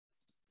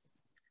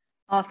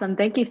Awesome.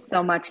 Thank you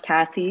so much,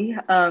 Cassie.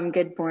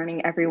 Good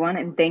morning, everyone,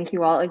 and thank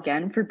you all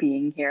again for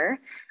being here.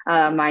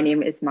 My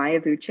name is Maya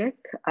Vucic.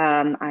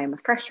 I'm a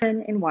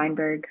freshman in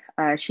Weinberg,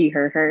 she,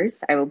 her,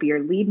 hers. I will be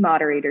your lead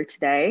moderator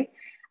today,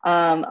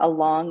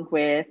 along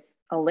with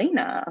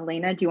Elena.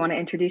 Elena, do you want to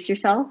introduce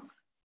yourself?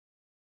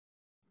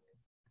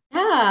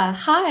 Yeah,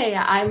 hi,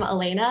 I'm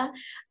Elena.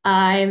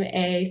 I'm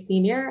a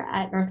senior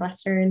at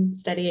Northwestern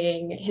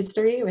studying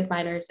history with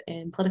minors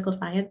in political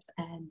science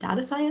and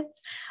data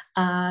science.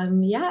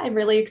 Yeah, I'm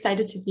really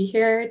excited to be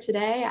here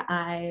today.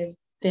 I've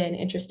been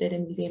interested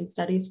in museum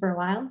studies for a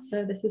while,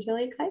 so this is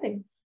really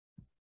exciting.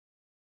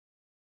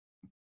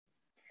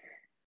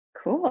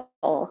 Cool.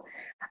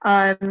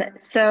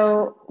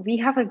 So we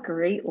have a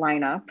great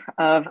lineup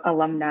of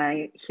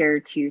alumni here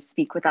to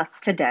speak with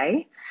us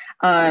today.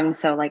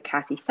 So like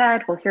Cassie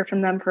said, we'll hear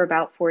from them for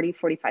about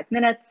 45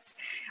 minutes,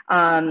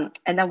 and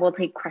then we'll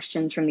take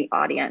questions from the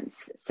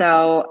audience.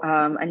 So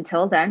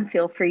until then,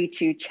 feel free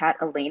to chat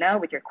Elena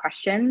with your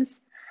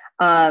questions,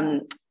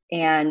 and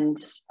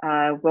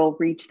we'll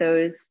reach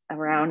those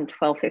around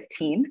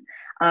 12:15.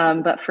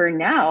 But for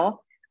now,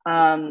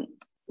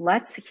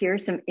 let's hear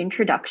some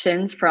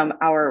introductions from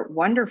our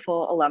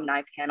wonderful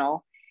alumni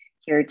panel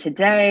here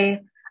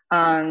today,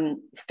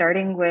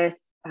 starting with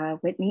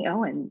Whitney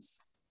Owens.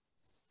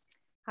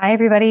 Hi,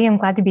 everybody. I'm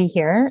glad to be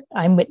here.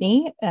 I'm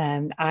Whitney.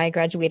 I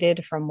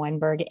graduated from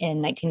Weinberg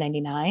in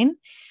 1999.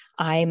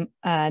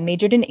 I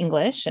majored in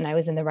English and I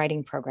was in the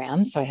writing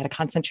program. So I had a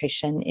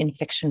concentration in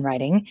fiction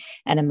writing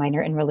and a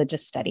minor in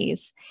religious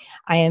studies.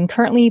 I am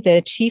currently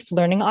the Chief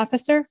Learning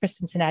Officer for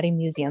Cincinnati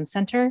Museum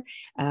Center.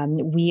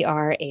 We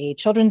are a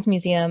children's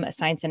museum, a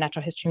science and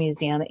natural history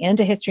museum, and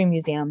a history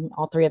museum,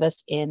 all three of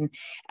us in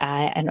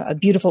a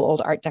beautiful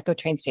old Art Deco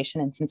train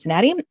station in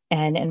Cincinnati.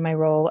 And in my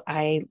role,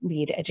 I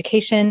lead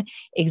education,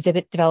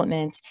 exhibit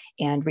development,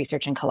 and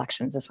research and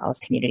collections, as well as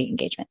community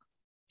engagement.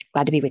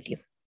 Glad to be with you.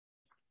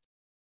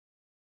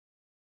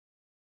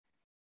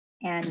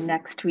 And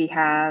next we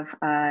have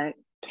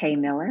Kay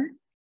Miller.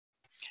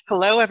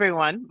 Hello,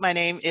 everyone. My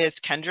name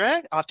is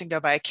Kendra, often go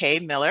by Kay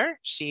Miller,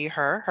 she,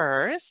 her,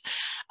 hers.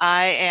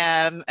 I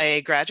am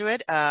a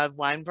graduate of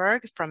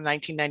Weinberg from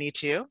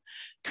 1992.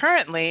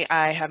 Currently,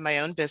 I have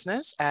my own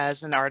business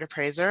as an art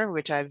appraiser,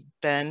 which I've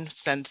been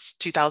since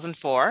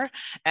 2004,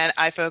 and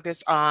I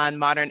focus on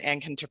modern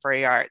and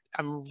contemporary art.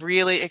 I'm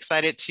really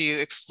excited to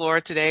explore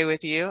today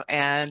with you,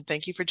 and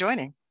thank you for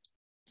joining.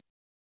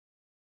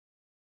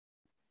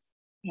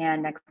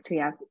 And next we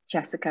have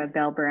Jessica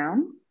Bell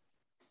Brown.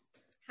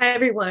 Hi,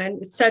 everyone.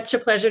 It's such a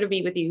pleasure to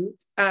be with you.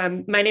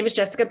 My name is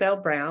Jessica Bell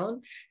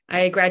Brown.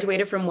 I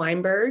graduated from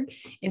Weinberg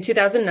in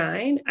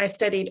 2009. I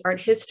studied art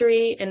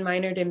history and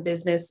minored in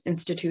business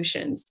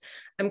institutions.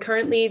 I'm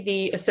currently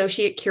the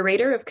Associate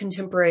Curator of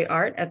Contemporary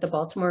Art at the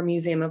Baltimore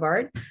Museum of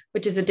Art,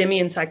 which is a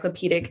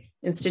demi-encyclopedic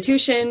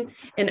institution.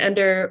 And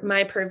under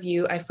my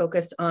purview, I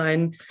focus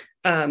on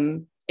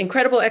making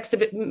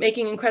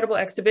incredible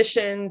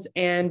exhibitions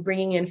and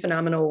bringing in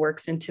phenomenal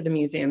works into the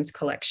museum's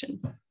collection.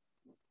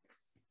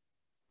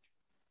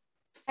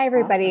 Hi,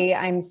 everybody.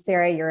 I'm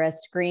Sarah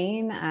Urist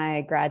Green.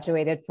 I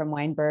graduated from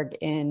Weinberg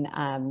in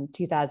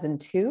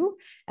 2002,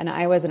 and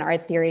I was an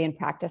art theory and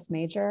practice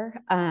major.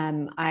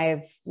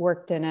 I've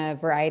worked in a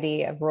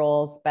variety of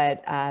roles,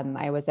 but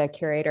I was a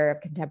curator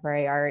of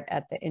contemporary art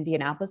at the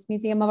Indianapolis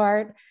Museum of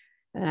Art.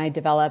 And I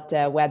developed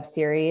a web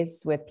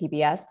series with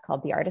PBS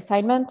called The Art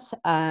Assignment.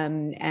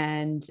 I'm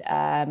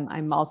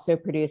also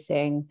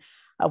producing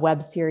a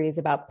web series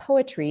about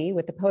poetry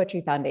with the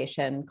Poetry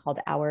Foundation called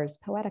Hours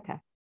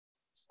Poetica.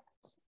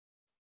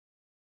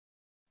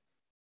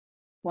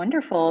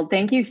 Wonderful.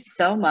 Thank you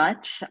so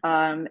much.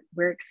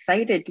 We're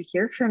excited to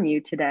hear from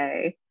you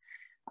today.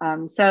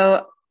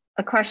 So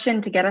a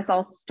question to get us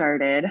all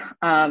started.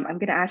 I'm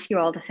going to ask you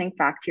all to think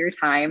back to your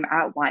time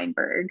at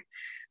Weinberg.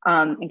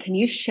 And can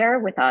you share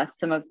with us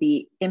some of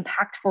the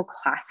impactful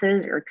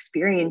classes or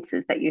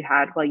experiences that you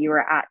had while you were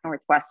at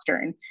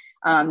Northwestern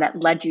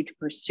that led you to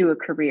pursue a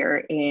career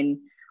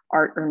in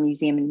art or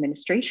museum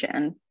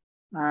administration?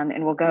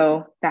 And we'll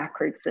go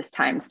backwards this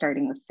time,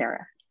 starting with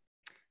Sarah.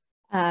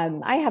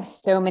 I have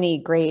so many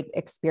great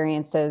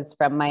experiences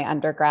from my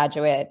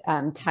undergraduate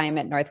time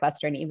at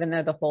Northwestern, even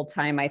though the whole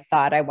time I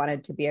thought I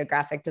wanted to be a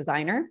graphic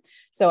designer.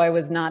 So I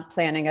was not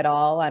planning at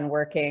all on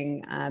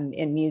working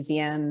in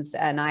museums.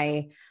 And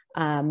I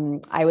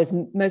was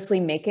mostly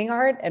making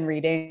art and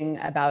reading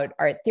about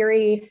art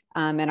theory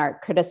and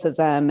art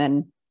criticism.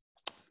 And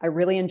I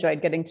really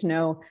enjoyed getting to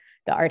know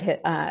the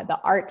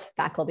art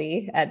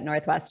faculty at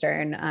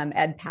Northwestern.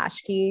 Ed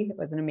Paschke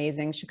was an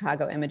amazing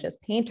Chicago Images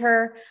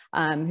painter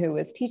who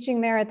was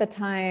teaching there at the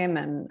time.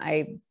 And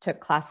I took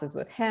classes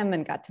with him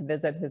and got to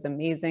visit his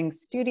amazing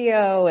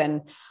studio.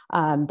 And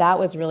that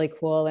was really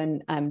cool.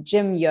 And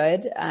Jim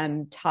Yud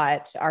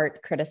taught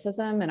art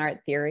criticism and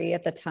art theory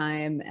at the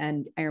time.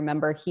 And I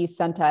remember he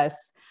sent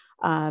us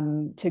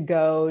to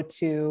go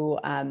to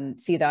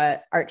see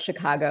the Art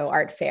Chicago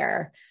Art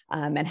Fair,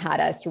 and had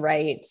us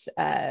write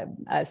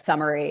a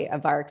summary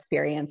of our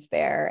experience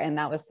there. And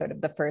that was sort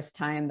of the first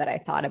time that I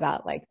thought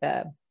about like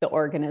the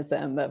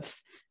organism of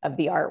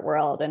the art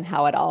world and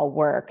how it all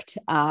worked.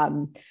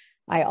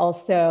 I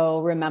also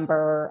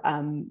remember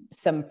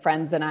some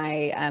friends and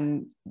I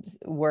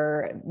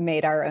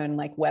made our own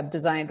like web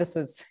design. This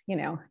was,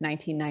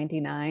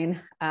 1999.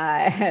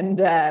 And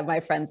my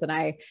friends and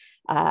I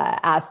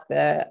asked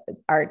the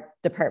art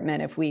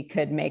department if we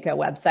could make a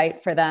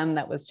website for them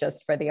that was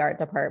just for the art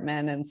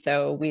department. And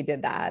so we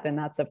did that. And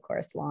that's of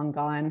course long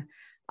gone.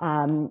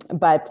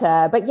 But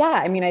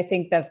yeah, I mean, I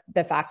think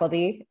the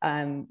faculty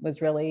was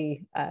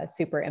really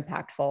super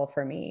impactful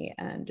for me,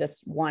 and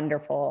just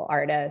wonderful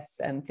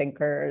artists and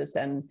thinkers,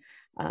 and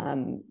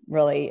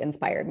really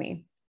inspired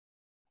me.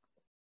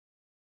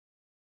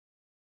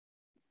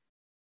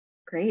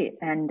 Great.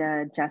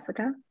 And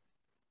Jessica?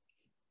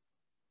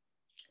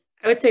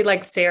 I would say,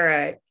 like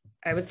Sarah,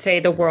 I would say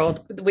the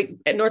world,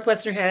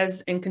 Northwestern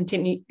had and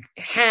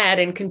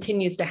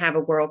continues to have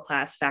a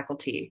world-class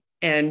faculty.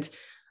 And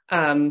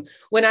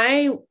when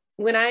I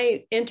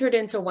entered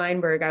into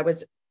Weinberg,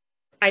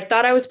 I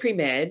thought I was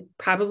pre-med.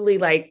 Probably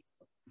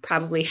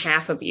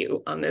half of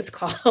you on this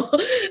call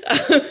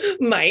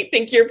might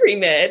think you're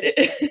pre-med,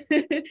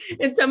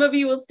 and some of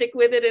you will stick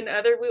with it, and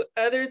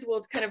others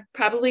will kind of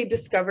probably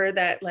discover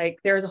that like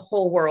there's a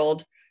whole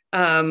world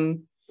to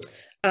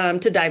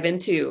dive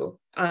into.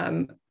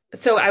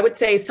 So I would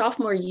say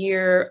sophomore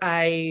year,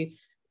 I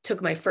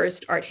took my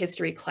first art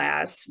history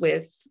class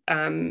with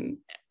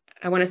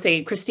I want to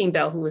say Christine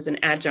Bell, who was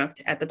an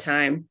adjunct at the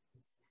time.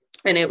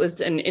 And it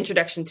was an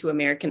introduction to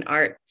American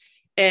art.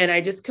 And I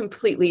just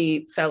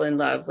completely fell in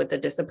love with the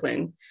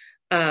discipline.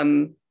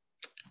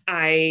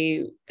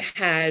 I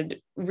had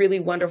really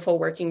wonderful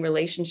working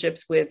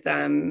relationships with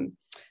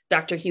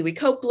Dr. Huey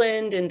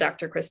Copeland and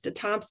Dr. Krista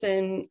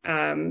Thompson,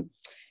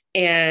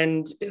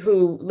 and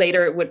who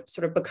later would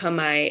sort of become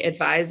my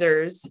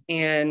advisors,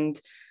 and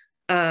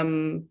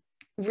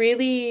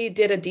really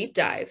did a deep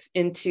dive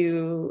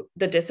into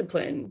the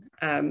discipline.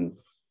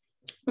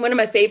 One of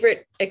my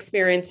favorite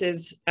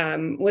experiences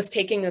was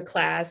taking a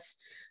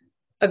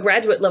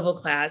graduate level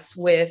class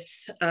with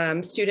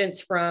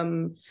students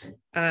from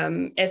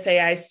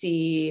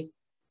SAIC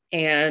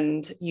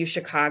and U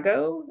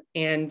Chicago,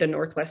 and the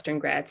Northwestern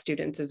grad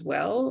students as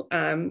well,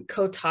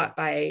 co-taught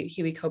by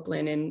Huey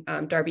Copeland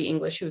and Darby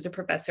English, who was a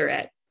professor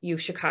at U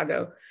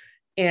Chicago.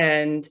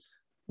 And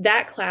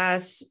that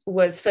class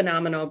was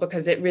phenomenal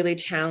because it really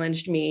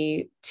challenged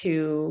me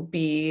to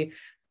be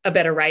a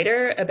better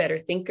writer, a better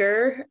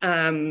thinker.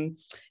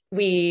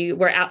 We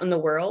were out in the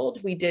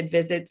world. We did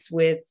visits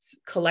with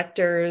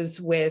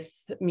collectors, with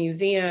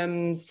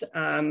museums,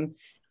 and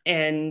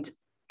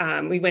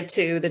we went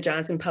to the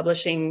Johnson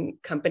Publishing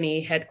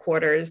Company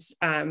headquarters.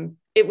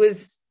 It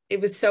was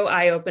so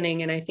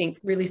eye-opening, and I think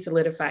really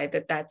solidified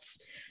that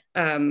that's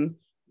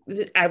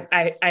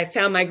I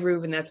found my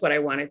groove, and that's what I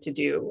wanted to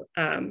do.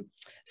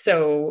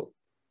 So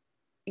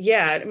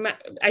yeah,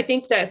 I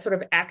think that sort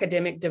of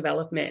academic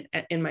development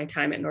in my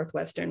time at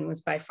Northwestern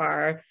was by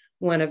far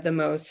one of the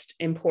most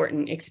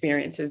important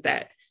experiences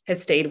that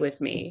has stayed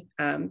with me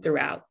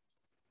throughout.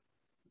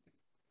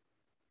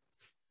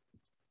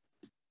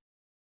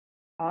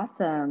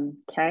 Awesome.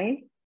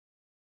 Kay?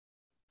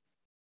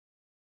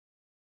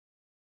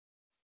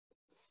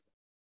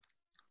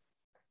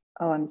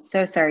 Oh, I'm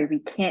so sorry. We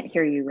can't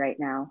hear you right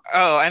now.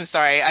 Oh, I'm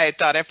sorry. I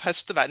thought I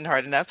pushed the button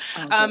hard enough.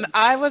 Oh,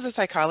 I was a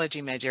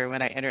psychology major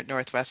when I entered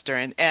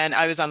Northwestern, and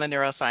I was on the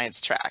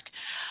neuroscience track.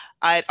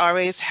 I'd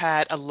always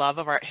had a love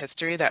of art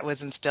history that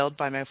was instilled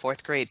by my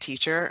fourth grade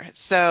teacher.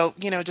 So,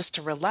 just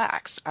to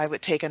relax, I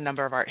would take a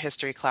number of art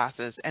history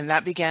classes, and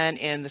that began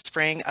in the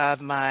spring of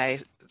my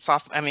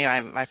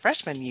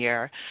freshman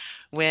year,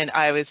 when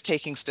I was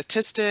taking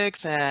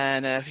statistics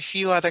and a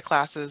few other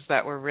classes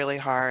that were really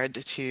hard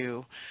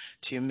to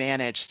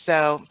manage.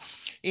 So,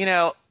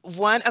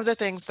 one of the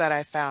things that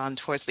I found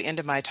towards the end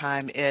of my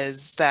time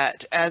is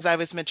that as I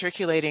was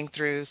matriculating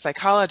through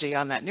psychology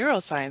on that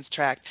neuroscience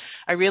track,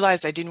 I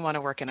realized I didn't want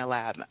to work in a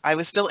lab. I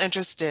was still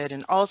interested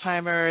in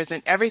Alzheimer's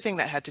and everything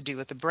that had to do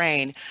with the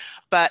brain,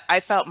 but I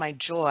felt my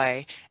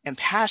joy and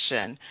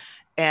passion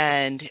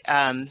and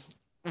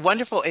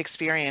wonderful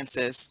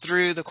experiences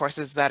through the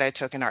courses that I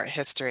took in art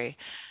history.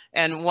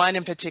 And one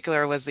in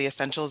particular was the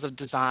essentials of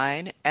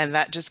design. And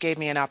that just gave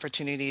me an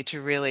opportunity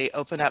to really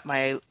open up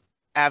my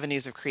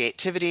avenues of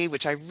creativity,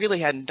 which I really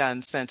hadn't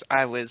done since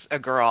I was a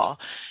girl.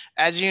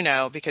 As you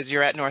know, because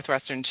you're at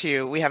Northwestern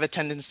too, we have a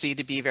tendency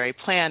to be very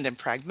planned and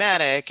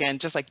pragmatic. And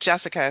just like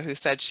Jessica, who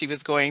said she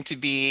was going to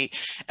be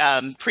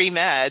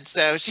pre-med,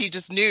 so she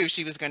just knew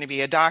she was going to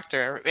be a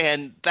doctor.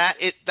 And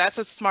that's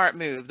a smart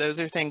move. Those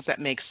are things that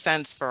make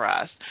sense for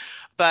us.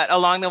 But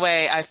along the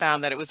way, I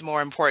found that it was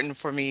more important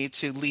for me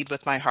to lead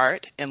with my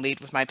heart and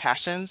lead with my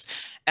passions.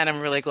 And I'm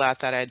really glad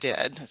that I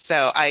did.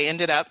 So I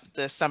ended up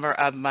the summer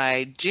of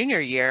my junior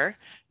year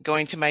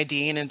going to my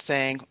dean and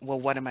saying,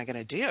 well, what am I going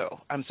to do?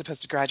 I'm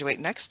supposed to graduate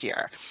next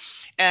year.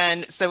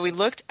 And so we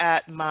looked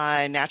at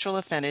my natural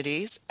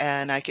affinities,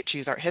 and I could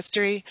choose art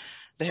history,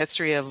 the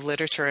history of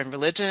literature and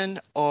religion,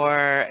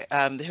 or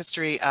the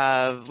history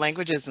of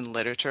languages and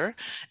literature.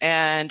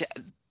 And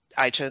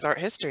I chose art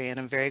history, and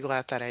I'm very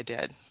glad that I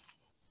did.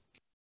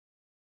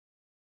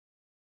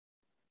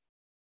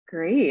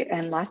 Great.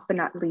 And last but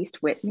not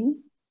least, Whitney.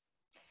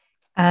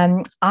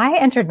 I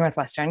entered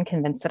Northwestern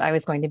convinced that I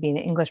was going to be an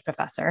English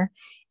professor,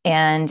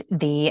 and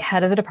the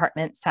head of the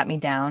department sat me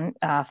down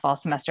fall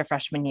semester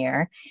freshman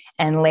year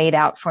and laid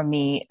out for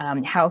me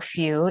how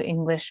few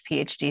English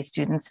PhD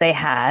students they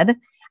had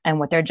and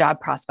what their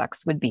job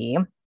prospects would be.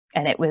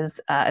 And it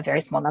was a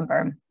very small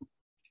number.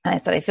 And I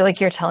said, I feel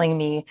like you're telling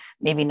me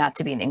maybe not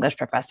to be an English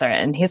professor.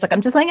 And he's like, I'm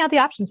just laying out the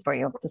options for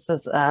you. This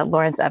was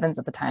Lawrence Evans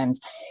at the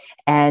Times.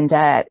 And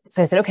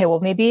so I said, okay,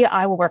 well, maybe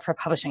I will work for a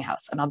publishing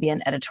house and I'll be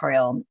an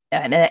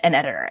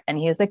editor. And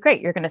he was like,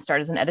 great, you're going to start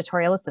as an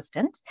editorial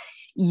assistant.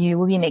 You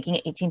will be making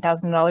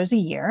 $18,000 a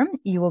year.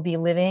 You will be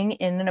living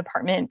in an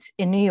apartment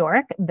in New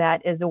York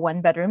that is a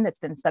 1-bedroom that's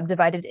been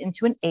subdivided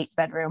into an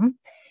 8-bedroom.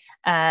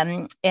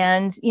 And,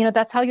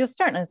 that's how you'll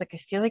start. And I was like, I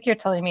feel like you're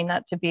telling me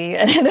not to be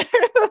an editor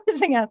of a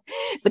publishing house.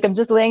 It's like, I'm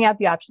just laying out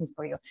the options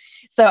for you.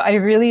 So I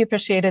really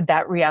appreciated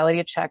that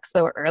reality check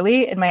so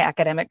early in my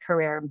academic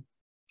career.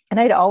 And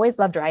I'd always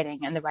loved writing,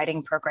 and the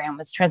writing program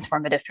was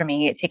transformative for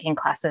me, taking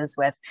classes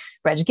with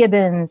Reg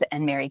Gibbons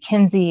and Mary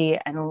Kinsey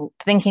and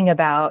thinking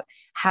about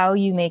how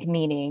you make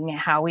meaning,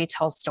 how we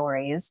tell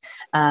stories.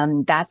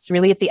 That's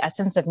really at the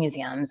essence of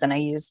museums, and I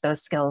use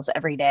those skills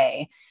every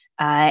day.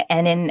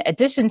 And in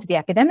addition to the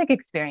academic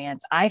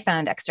experience, I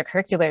found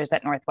extracurriculars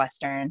at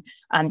Northwestern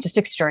just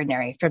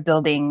extraordinary for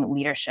building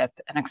leadership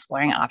and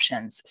exploring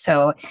options.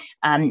 So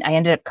I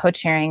ended up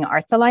co-chairing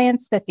Arts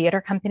Alliance, the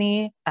theater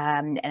company.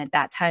 And at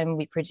that time,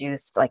 we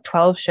produced like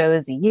 12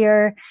 shows a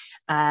year.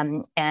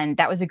 And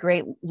that was a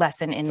great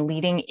lesson in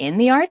leading in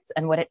the arts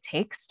and what it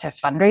takes to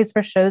fundraise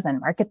for shows and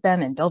market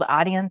them and build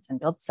audience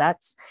and build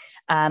sets.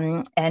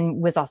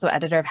 And was also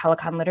editor of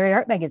Helicon Literary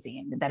Art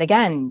Magazine. That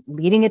again,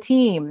 leading a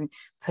team,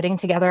 putting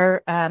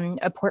together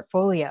a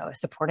portfolio,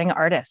 supporting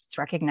artists,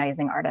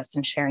 recognizing artists,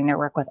 and sharing their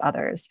work with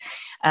others.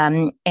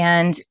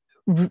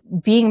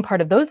 Being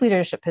part of those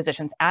leadership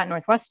positions at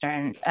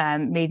Northwestern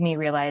made me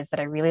realize that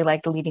I really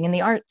liked leading in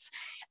the arts.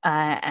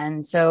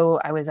 And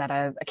so I was at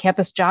a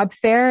campus job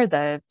fair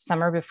the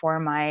summer before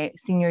my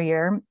senior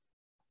year,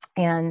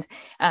 and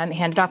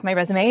handed off my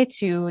resume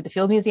to the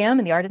Field Museum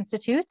and the Art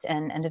Institute,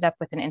 and ended up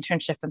with an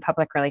internship in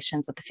public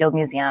relations at the Field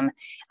Museum.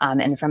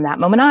 And from that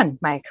moment on,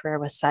 my career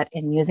was set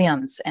in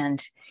museums. And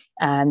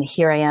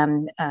here I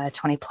am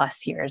 20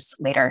 plus years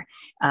later.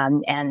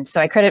 And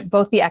so I credit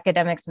both the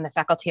academics and the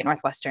faculty at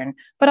Northwestern,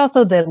 but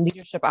also the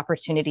leadership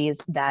opportunities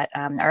that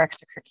our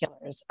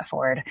extracurriculars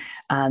afford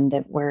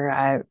that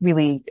were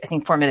really, I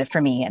think, formative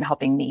for me and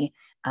helping me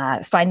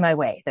find my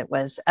way. That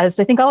was, as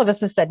I think all of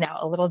us have said now,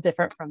 a little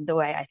different from the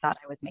way I thought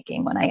I was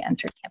making when I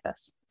entered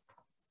campus.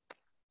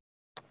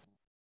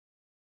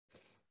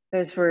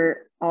 Those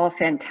were all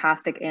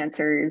fantastic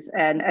answers.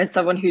 And as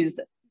someone who's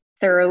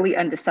thoroughly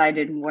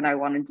undecided in what I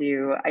want to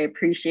do, I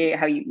appreciate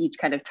how you each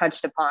kind of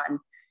touched upon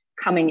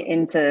coming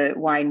into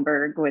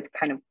Weinberg with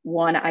kind of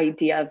one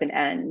idea of an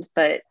end,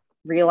 but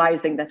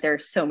realizing that there are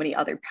so many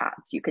other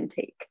paths you can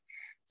take.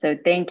 So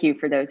thank you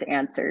for those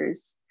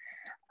answers.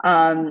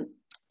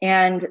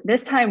 And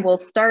this time we'll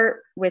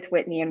start with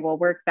Whitney and we'll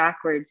work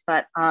backwards,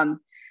 but I'm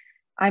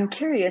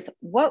curious,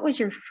 what was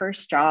your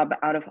first job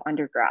out of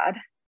undergrad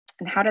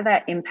and how did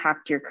that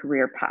impact your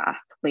career path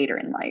later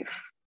in life?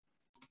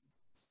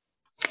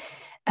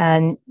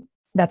 And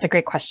that's a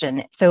great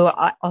question. So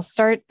I'll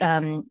start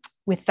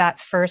with that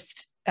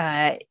first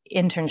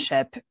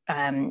internship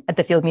at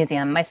the Field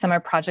Museum. My summer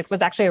project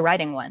was actually a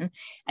writing one,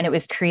 and it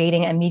was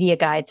creating a media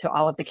guide to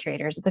all of the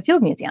curators at the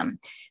Field Museum.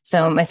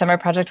 So my summer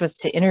project was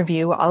to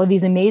interview all of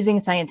these amazing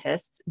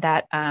scientists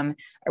that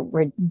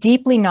were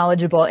deeply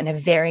knowledgeable in a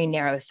very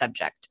narrow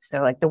subject.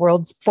 So like the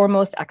world's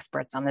foremost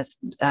experts on this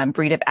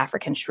breed of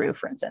African shrew,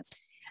 for instance.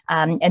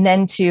 And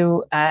then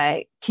to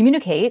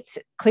communicate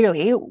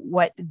clearly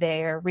what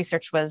their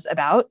research was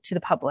about to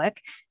the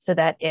public so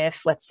that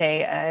if, let's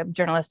say, a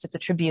journalist at the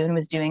Tribune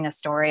was doing a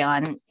story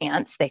on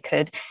ants, they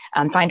could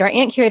find our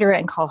ant curator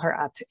and call her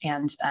up,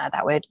 and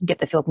that would get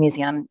the Field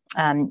Museum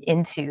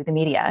into the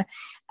media.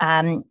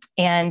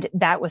 And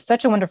that was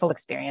such a wonderful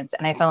experience.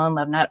 And I fell in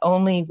love not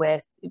only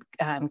with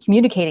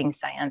communicating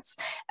science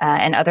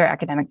and other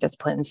academic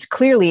disciplines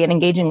clearly and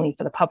engagingly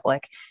for the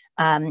public,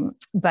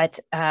 but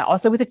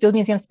also with the Field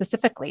Museum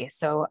specifically.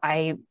 So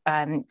I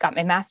got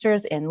my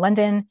master's in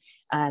London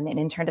and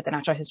interned at the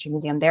Natural History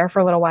Museum there for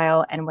a little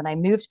while. And when I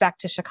moved back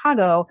to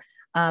Chicago,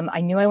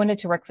 I knew I wanted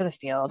to work for the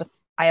Field.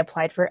 I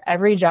applied for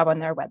every job on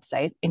their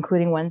website,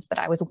 including ones that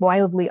I was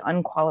wildly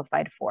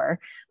unqualified for,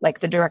 like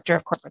the director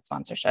of corporate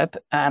sponsorship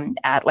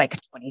at like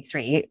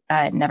 23,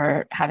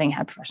 never having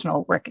had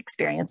professional work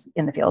experience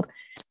in the field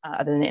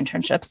other than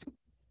internships.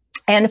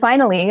 And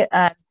finally,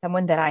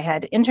 someone that I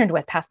had interned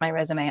with passed my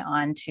resume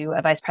on to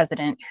a vice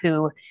president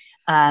who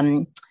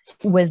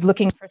was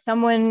looking for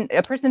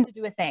a person to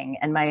do a thing,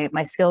 and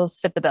my skills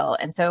fit the bill.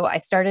 And so I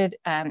started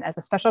as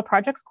a special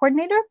projects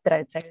coordinator that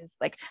I'd say is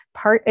like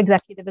part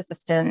executive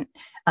assistant,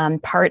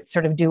 part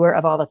sort of doer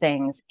of all the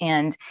things.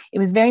 And it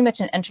was very much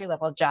an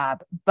entry-level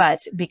job,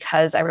 but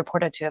because I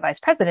reported to a vice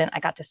president, I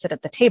got to sit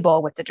at the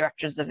table with the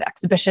directors of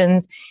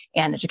exhibitions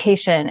and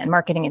education and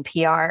marketing and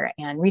PR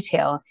and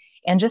retail,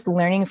 and just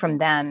learning from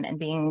them and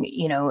being,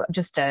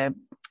 just a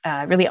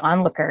really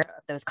onlooker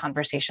of those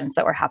conversations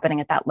that were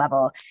happening at that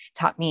level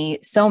taught me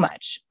so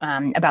much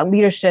about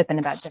leadership and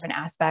about different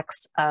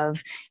aspects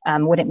of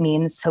what it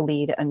means to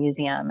lead a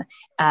museum.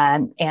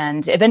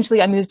 And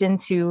eventually I moved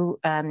into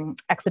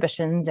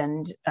exhibitions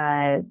and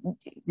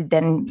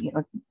then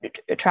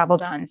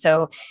traveled on.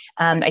 So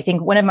I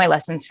think one of my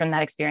lessons from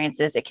that experience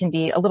is it can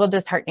be a little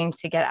disheartening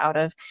to get out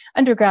of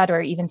undergrad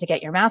or even to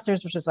get your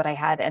master's, which is what I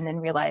had, and then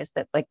realize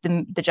that like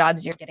the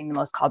jobs you're getting the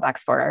most callbacks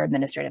for are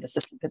administrative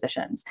assistant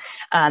positions.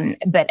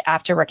 But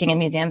after working in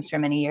museums for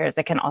many years,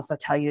 I can also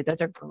tell you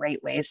those are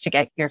great ways to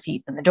get your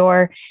feet in the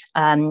door.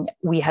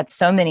 We had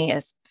so many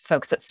as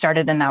folks that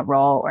started in that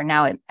role or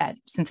now at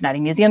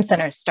Cincinnati Museum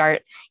Center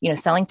start,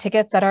 selling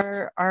tickets at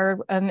our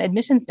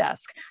admissions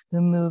desk,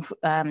 who move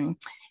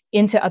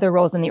into other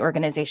roles in the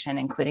organization,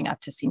 including up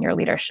to senior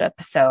leadership.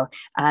 So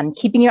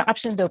keeping your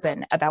options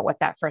open about what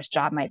that first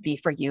job might be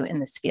for you in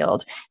this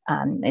field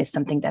is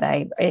something that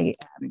I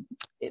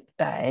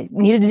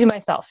needed to do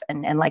myself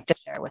and like to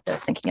share with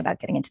those thinking about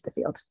getting into the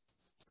field.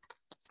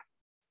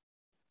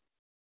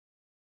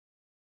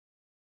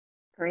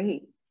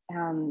 Great.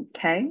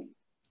 Kay?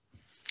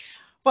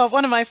 Well,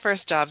 one of my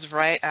first jobs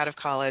right out of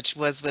college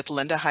was with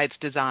Linda Heights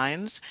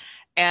Designs.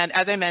 And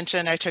as I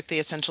mentioned, I took the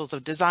Essentials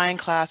of Design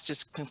class,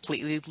 just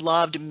completely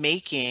loved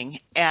making.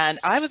 And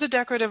I was a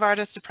decorative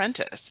artist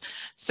apprentice.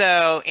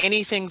 So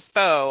anything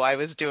faux I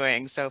was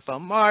doing, so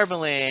faux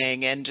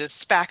marbling and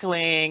just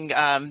spackling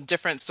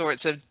different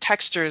sorts of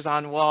textures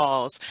on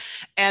walls.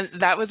 And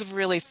that was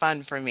really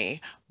fun for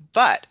me.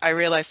 But I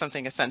realized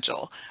something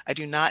essential. I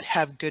do not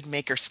have good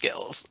maker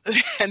skills.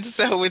 And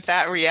so with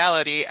that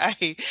reality,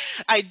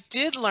 I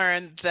did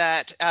learn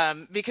that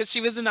because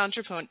she was an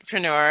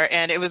entrepreneur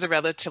and it was a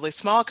relatively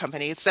small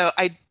company. So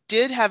I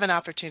did have an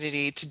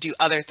opportunity to do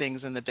other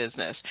things in the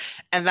business.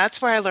 And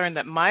that's where I learned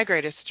that my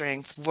greatest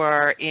strengths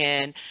were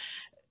in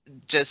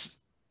just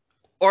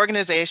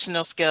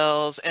organizational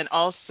skills and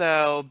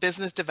also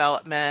business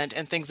development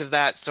and things of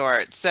that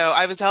sort. So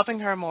I was helping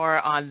her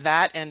more on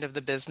that end of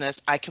the business.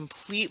 I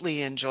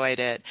completely enjoyed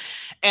it.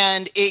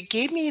 And it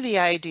gave me the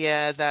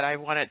idea that I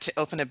wanted to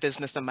open a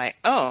business of my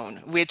own,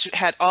 which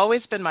had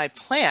always been my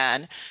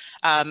plan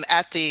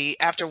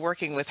after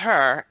working with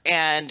her.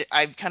 And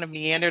I kind of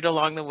meandered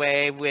along the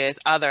way with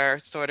other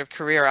sort of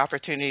career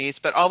opportunities,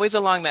 but always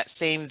along that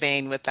same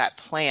vein with that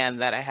plan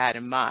that I had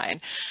in mind.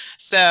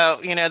 So,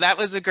 that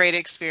was a great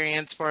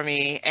experience for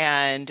me.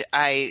 And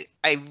I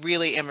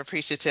really am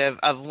appreciative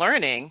of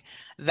learning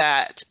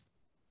that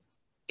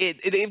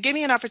it gave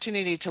me an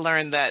opportunity to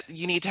learn that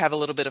you need to have a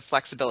little bit of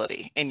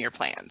flexibility in your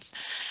plans.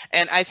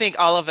 And I think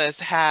all of us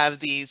have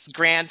these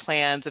grand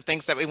plans of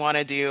things that we want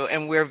to do,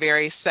 and we're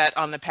very set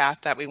on the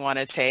path that we want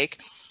to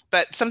take.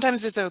 But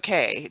sometimes it's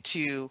okay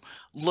to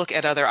look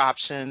at other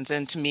options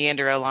and to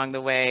meander along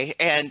the way.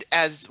 And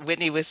as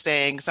Whitney was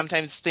saying,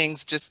 sometimes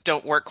things just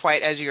don't work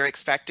quite as you're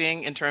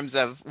expecting in terms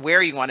of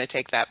where you want to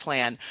take that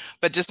plan.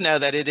 But just know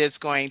that it is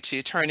going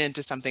to turn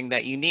into something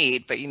that you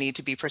need, but you need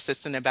to be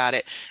persistent about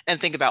it and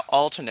think about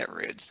alternate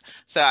routes.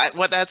 So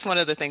that's one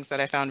of the things that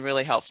I found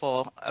really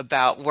helpful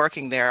about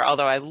working there,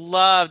 although I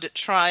loved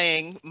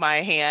trying my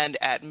hand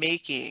at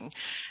making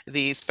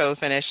these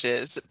faux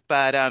finishes.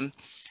 But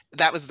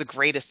that was the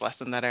greatest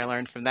lesson that I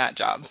learned from that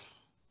job.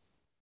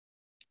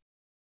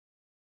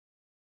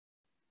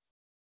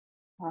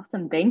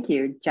 Awesome. Thank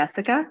you.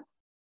 Jessica?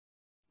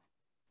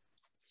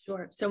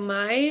 Sure. So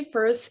my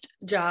first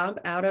job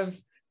out of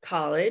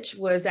college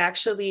was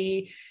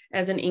actually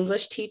as an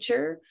English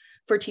teacher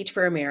for Teach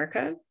for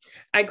America.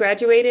 I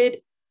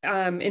graduated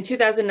in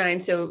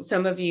 2009. So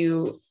some of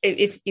you,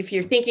 if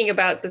you're thinking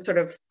about the sort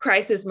of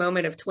crisis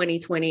moment of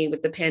 2020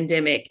 with the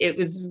pandemic, it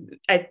was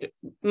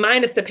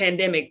minus the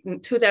pandemic,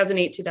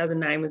 2008,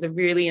 2009 was a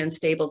really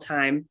unstable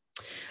time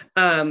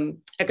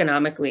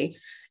economically.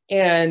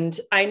 And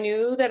I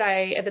knew that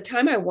at the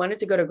time I wanted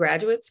to go to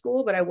graduate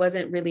school, but I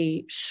wasn't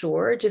really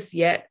sure just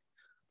yet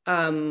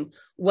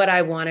what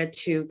I wanted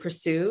to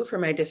pursue for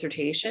my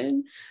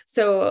dissertation.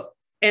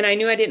 And I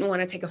knew I didn't want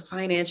to take a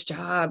finance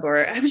job,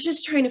 or I was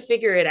just trying to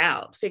figure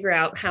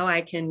out how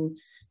I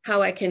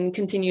can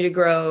continue to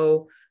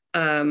grow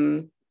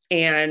and,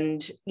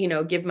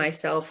 give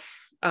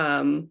myself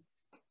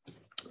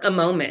a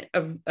moment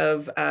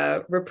of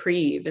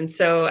reprieve. And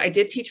so I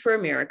did Teach for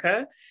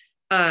America.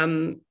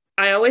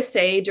 I always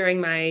say during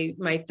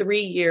my 3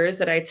 years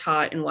that I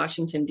taught in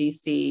Washington,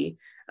 D.C.,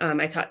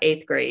 I taught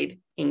 8th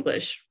grade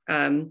English,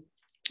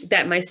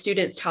 that my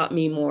students taught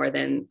me more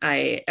than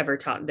I ever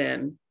taught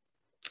them.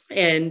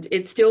 And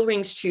it still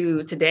rings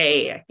true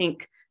today. I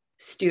think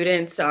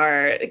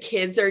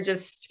kids are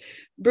just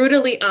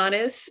brutally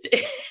honest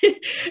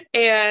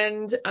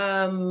and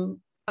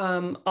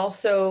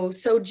also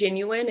so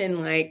genuine, and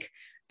like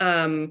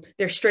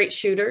they're straight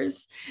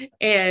shooters.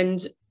 And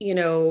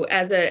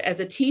as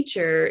a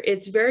teacher,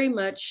 it's very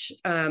much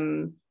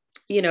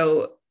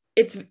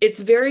it's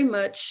very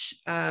much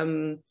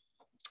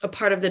a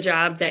part of the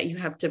job that you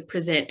have to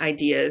present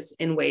ideas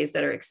in ways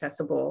that are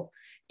accessible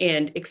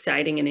and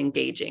exciting and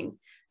engaging.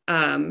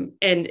 And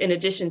in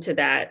addition to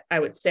that, I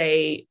would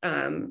say,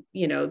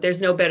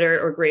 there's no better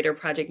or greater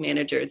project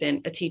manager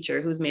than a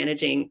teacher who's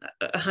managing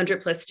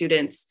 100+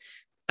 students,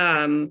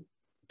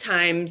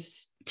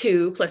 times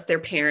 2 plus their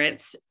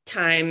parents,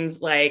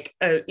 times like,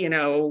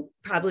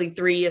 probably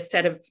 3, a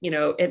set of,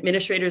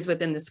 administrators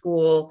within the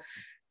school,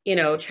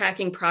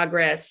 tracking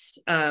progress,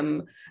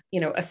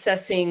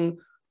 assessing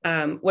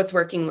what's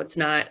working, what's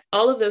not.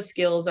 All of those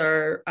skills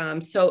are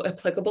so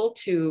applicable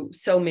to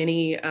so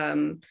many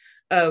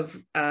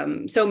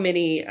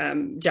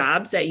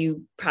jobs that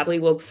you probably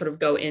will sort of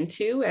go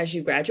into as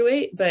you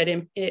graduate. But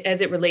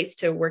as it relates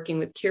to working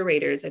with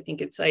curators, I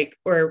think it's like,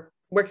 or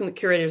working with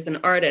curators and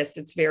artists,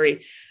 it's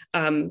very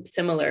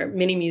similar.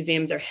 Many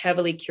museums are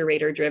heavily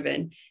curator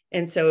driven.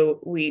 And so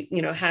we,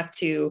 have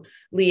to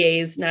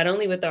liaise not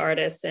only with the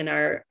artists and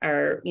our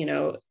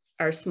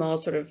small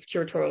sort of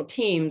curatorial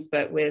teams,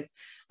 but with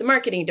the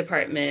marketing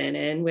department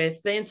and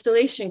with the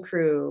installation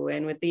crew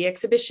and with the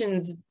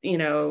exhibitions,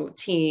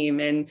 team.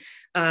 And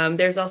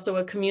there's also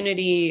a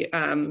community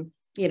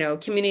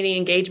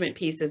engagement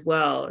piece as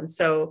well. And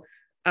so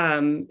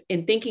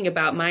in thinking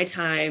about my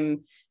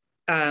time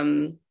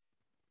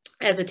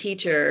as a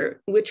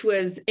teacher, which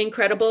was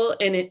incredible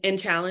and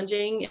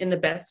challenging in the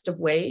best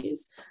of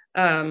ways,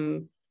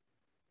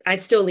 I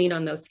still lean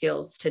on those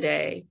skills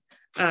today.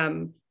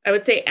 I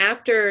would say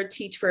after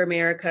Teach for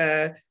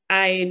America,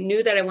 I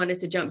knew that I wanted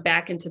to jump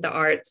back into the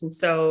arts. And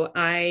so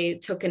I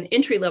took an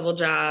entry-level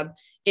job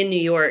in New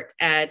York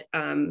at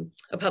a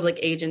public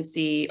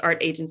art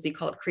agency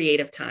called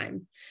Creative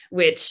Time,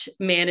 which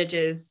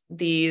manages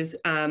these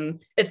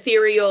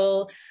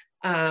ethereal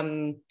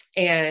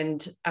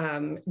and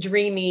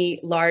dreamy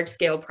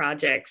large-scale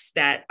projects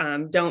that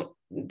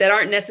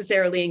aren't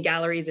necessarily in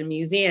galleries and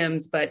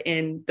museums, but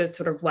in the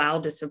sort of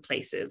wildest of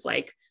places,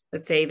 like,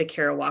 let's say, the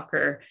Kara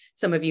Walker.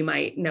 Some of you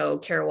might know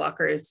Kara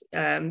Walker's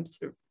sort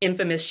of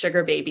infamous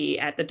sugar baby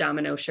at the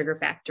Domino Sugar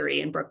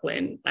Factory in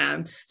Brooklyn.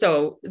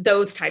 So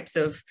those types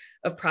of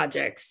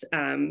projects,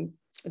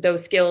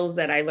 those skills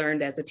that I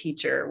learned as a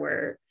teacher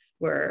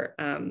were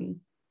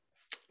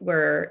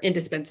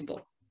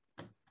indispensable.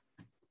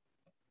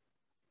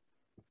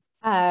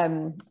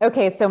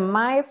 Okay, so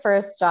my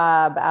first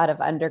job out of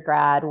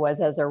undergrad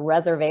was as a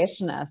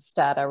reservationist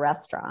at a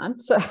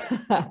restaurant.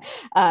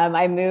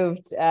 I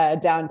moved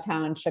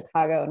downtown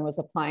Chicago and was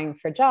applying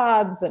for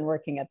jobs and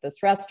working at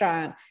this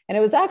restaurant. And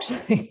it was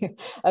actually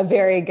a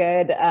very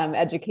good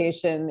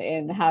education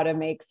in how to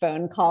make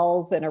phone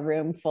calls in a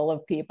room full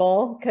of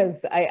people,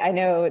 because I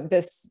know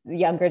this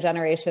younger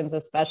generations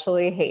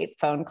especially hate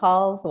phone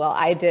calls. Well,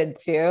 I did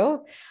too.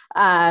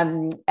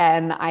 And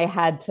I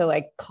had to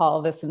like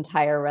call this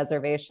entire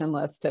reservation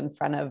list in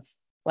front of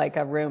like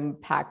a room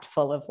packed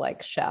full of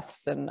like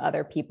chefs and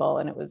other people.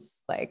 And it was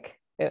like,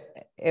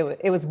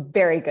 it was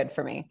very good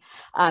for me.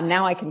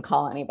 Now I can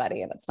call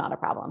anybody and it's not a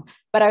problem,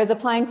 but I was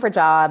applying for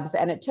jobs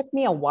and it took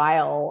me a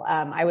while.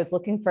 I was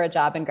looking for a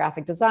job in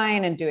graphic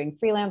design and doing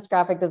freelance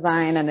graphic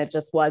design, and it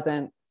just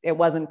wasn't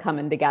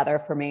coming together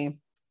for me.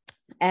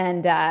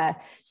 And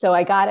so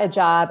I got a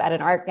job at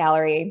an art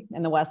gallery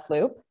in the West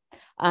Loop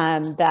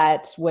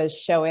that was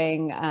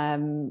showing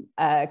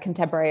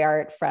contemporary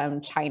art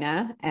from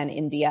China and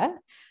India.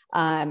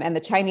 And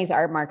the Chinese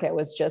art market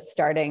was just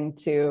starting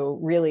to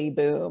really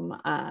boom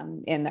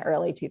in the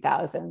early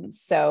 2000s.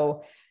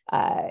 So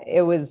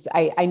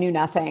I knew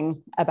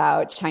nothing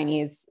about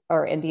Chinese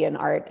or Indian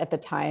art at the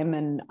time.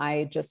 And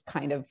I just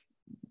kind of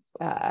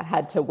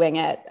had to wing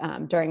it.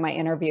 During my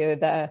interview,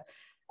 the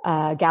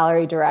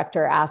gallery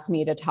director asked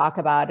me to talk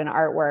about an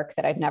artwork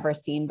that I'd never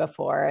seen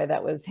before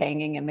that was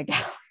hanging in the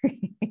gallery.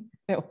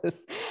 It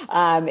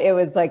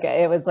was like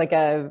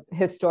a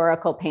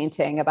historical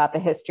painting about the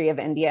history of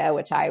India,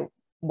 which I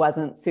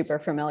wasn't super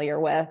familiar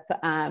with.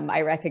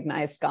 I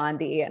recognized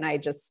Gandhi and I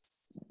just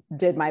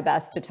did my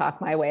best to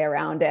talk my way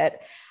around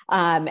it.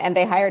 And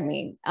they hired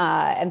me.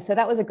 And so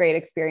that was a great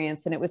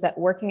experience. And it was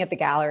working at the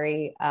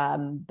gallery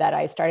that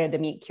I started to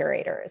meet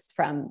curators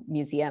from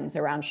museums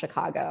around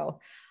Chicago.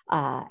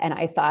 And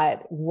I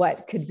thought,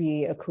 what could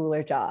be a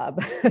cooler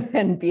job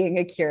than being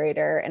a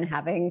curator and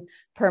having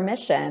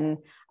permission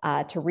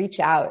to reach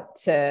out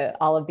to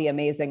all of the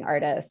amazing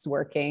artists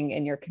working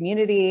in your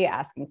community,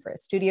 asking for a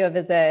studio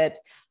visit,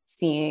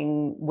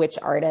 seeing which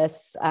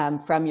artists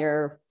from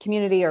your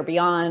community or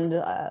beyond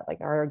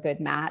are a good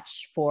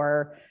match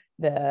for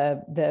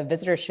the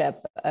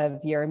visitorship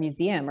of your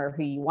museum, or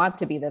who you want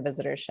to be the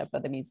visitorship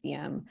of the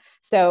museum.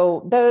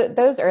 So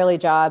those early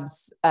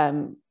jobs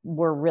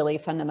were really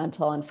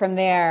fundamental. And from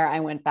there, I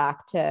went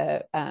back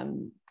to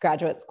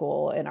graduate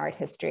school in art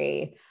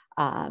history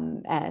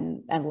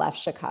and left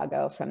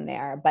Chicago from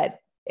there. But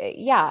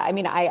yeah, I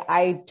mean,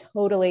 I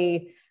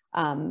totally,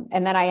 and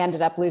then I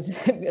ended up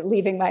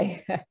leaving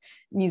my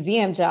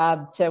museum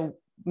job to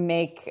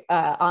make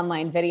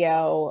online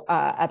video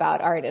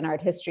about art and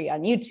art history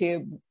on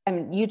YouTube. I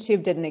mean,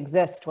 YouTube didn't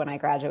exist when I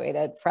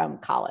graduated from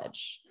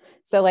college.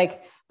 So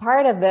like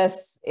part of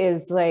this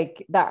is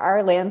like that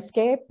our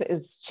landscape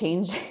is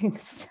changing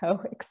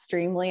so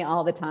extremely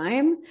all the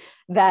time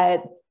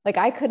that like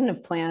I couldn't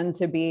have planned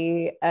to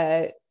be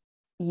a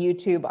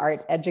YouTube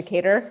art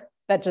educator.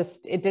 That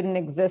just, it didn't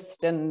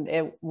exist and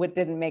it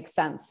didn't make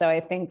sense. So I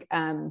think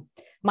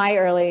my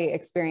early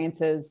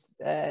experiences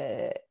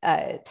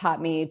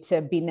taught me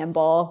to be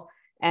nimble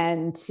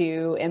and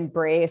to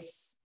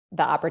embrace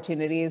the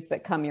opportunities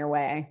that come your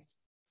way.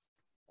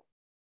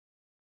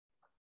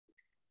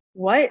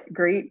 What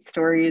great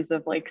stories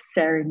of like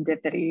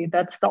serendipity.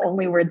 That's the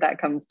only word that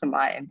comes to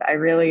mind.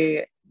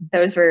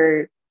 Those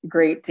were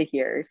great to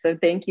hear. So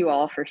thank you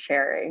all for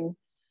sharing.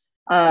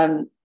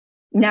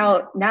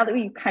 Now that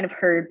we've kind of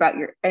heard about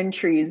your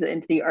entries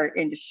into the art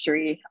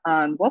industry,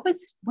 what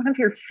was one of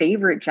your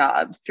favorite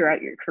jobs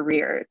throughout your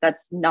career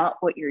that's not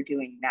what you're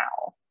doing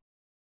now?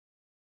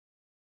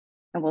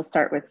 And we'll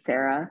start with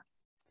Sarah.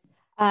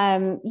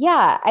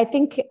 Yeah, I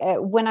think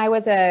when I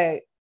was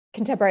a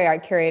contemporary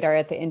art curator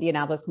at the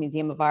Indianapolis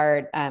Museum of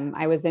Art,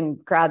 I was in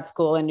grad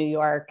school in New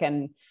York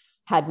and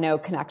had no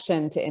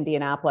connection to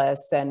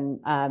Indianapolis. And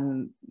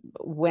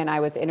when I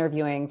was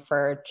interviewing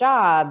for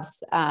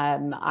jobs,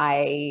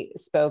 I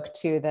spoke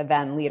to the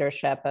then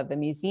leadership of the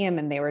museum,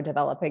 and they were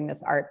developing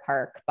this art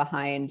park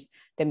behind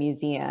the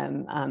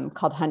museum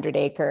called 100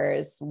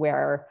 Acres,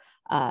 where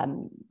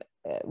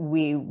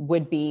we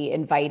would be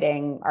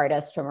inviting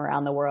artists from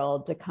around the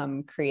world to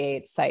come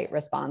create site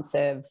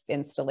responsive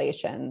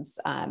installations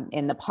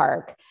in the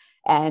park.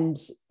 And,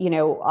 you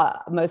know,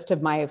 most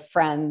of my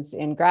friends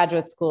in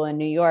graduate school in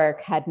New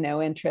York had no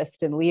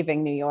interest in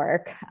leaving New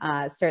York,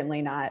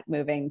 certainly not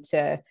moving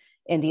to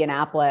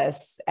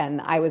Indianapolis. And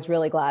I was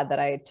really glad that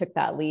I took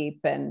that leap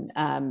and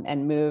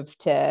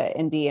moved to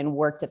Indy and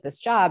worked at this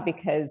job,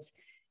 because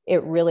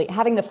it really,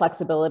 having the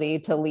flexibility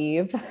to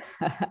leave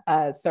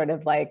sort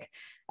of like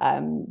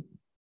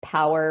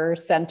power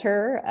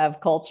center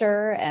of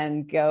culture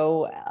and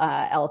go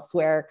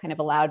elsewhere kind of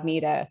allowed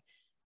me to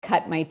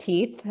cut my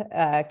teeth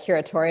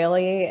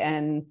curatorially,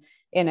 and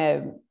in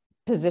a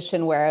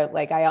position where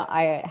like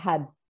I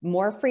had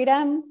more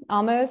freedom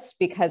almost,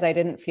 because I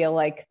didn't feel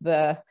like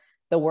the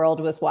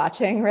world was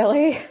watching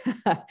really.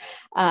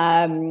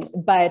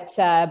 But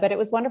it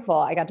was wonderful.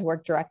 I got to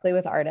work directly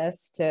with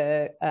artists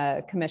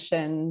to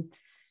commission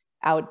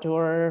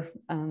outdoor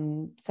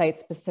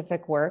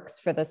site-specific works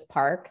for this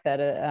park that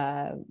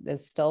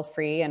is still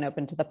free and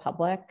open to the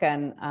public.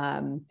 And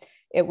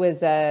it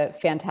was a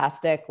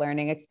fantastic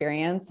learning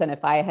experience. And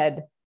if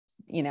I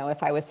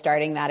was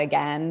starting that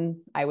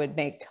again, I would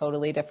make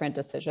totally different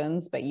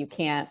decisions, but you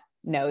can't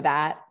know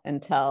that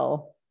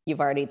until you've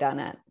already done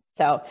it.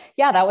 So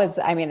yeah, it was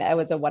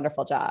a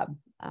wonderful job.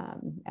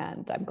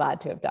 And I'm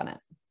glad to have done it.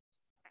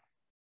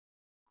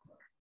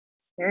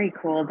 Very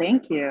cool.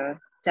 Thank you.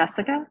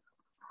 Jessica?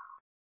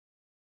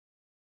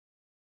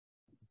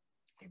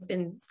 I've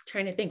been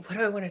trying to think, what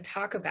do I want to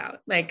talk about?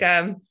 Like,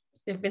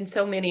 there've been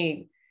so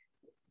many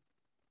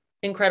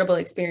incredible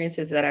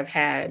experiences that I've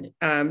had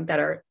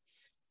that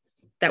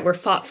were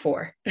fought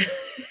for.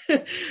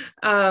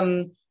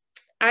 I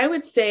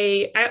would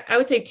say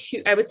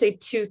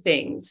two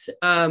things.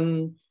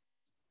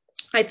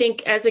 I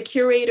think as a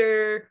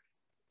curator,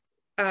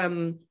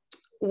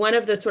 one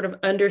of the sort of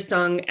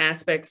undersung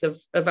aspects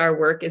of our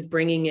work is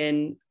bringing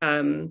in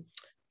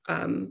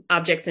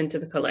objects into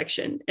the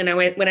collection. And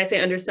when I say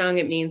undersung,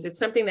 it means it's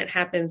something that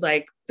happens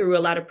like through a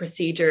lot of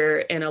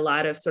procedure and a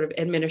lot of sort of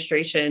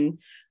administration.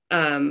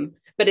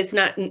 But it's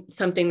not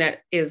something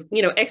that is,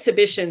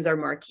 exhibitions are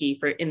marquee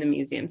in the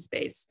museum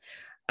space.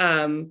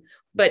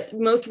 But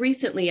most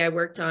recently, I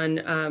worked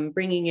on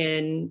bringing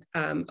in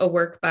a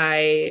work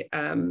by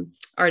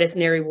artist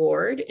Neri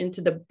Ward into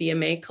the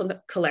BMA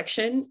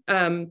collection.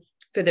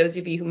 For those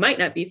of you who might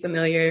not be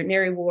familiar,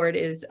 Neri Ward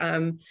is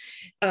a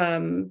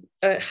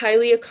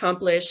highly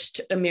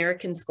accomplished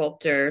American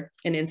sculptor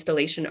and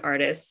installation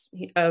artist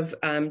of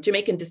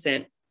Jamaican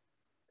descent,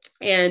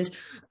 and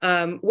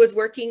was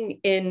working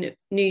in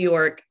New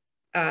York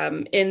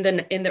in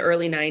the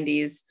early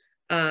 90s,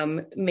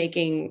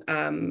 making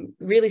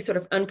really sort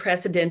of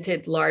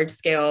unprecedented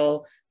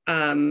large-scale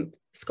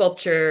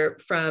sculpture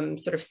from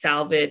sort of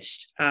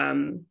salvaged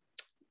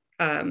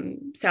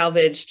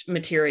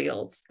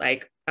materials,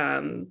 like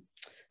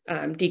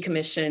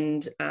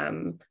decommissioned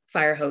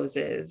fire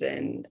hoses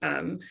and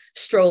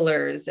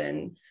strollers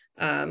and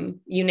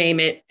you name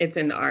it, it's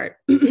in the art.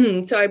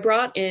 So I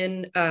brought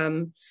in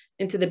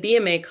into the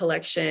BMA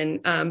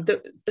collection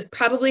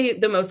probably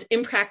the most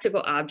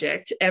impractical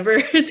object ever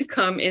to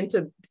come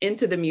into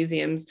the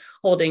museum's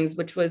holdings,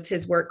 which was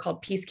his work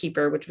called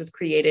Peacekeeper, which was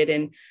created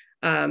in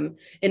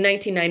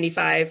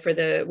 1995 for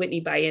the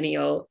Whitney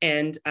Biennial.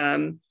 And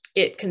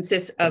it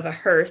consists of a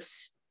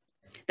hearse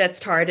that's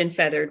tarred and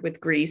feathered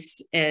with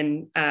grease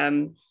and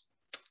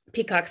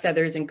peacock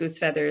feathers and goose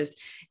feathers,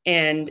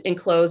 and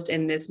enclosed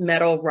in this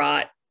metal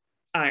wrought,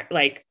 hand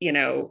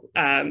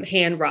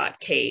wrought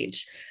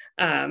cage.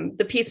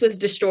 The piece was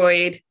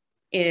destroyed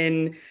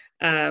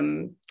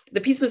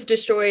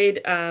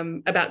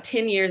about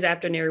 10 years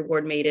after Neri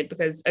Ward made it,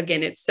 because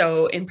again, it's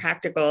so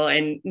impractical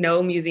and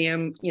no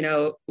museum,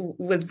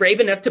 was brave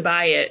enough to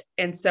buy it.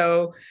 And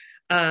so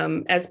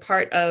as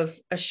part of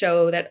a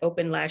show that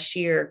opened last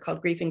year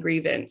called Grief and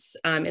Grievance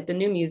at the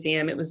new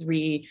museum, it was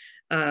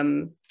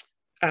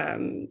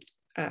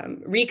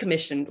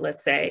recommissioned,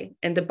 let's say,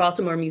 and the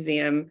Baltimore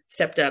Museum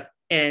stepped up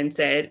and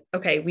said,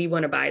 okay, we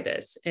want to buy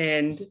this.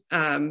 And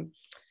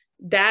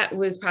that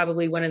was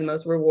probably one of the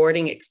most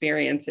rewarding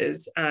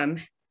experiences.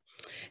 And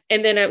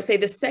then I would say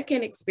the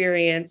second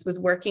experience was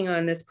working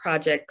on this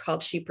project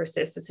called She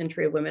Persists, a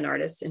Century of Women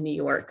Artists in New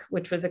York,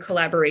 which was a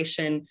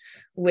collaboration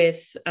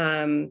with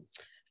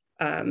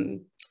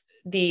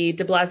the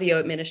de Blasio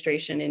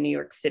administration in New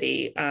York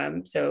City.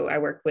 So I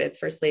worked with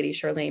First Lady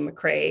Charlene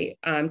McCray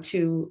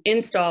to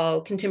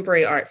install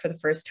contemporary art for the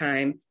first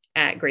time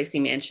at Gracie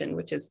Mansion,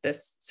 which is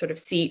this sort of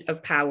seat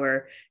of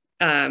power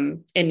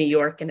in New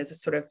York, and is a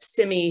sort of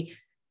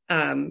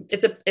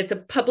it's a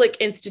public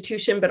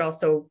institution, but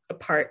also a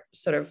part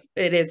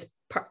it is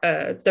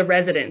the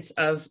residence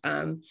of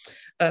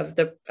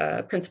the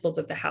principals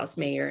of the House,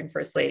 Mayor, and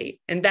First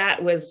Lady. And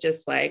that was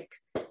just like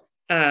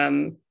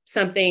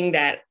something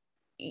that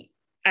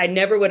I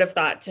never would have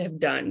thought to have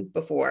done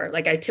before.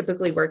 Like, I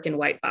typically work in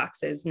white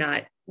boxes,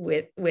 not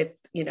with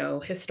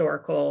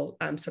historical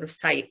sort of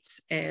sites.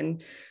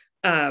 And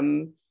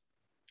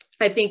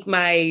I think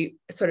my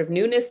sort of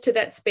newness to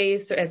that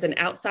space as an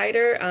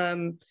outsider,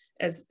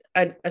 as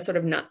a sort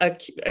of not a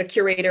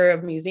curator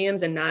of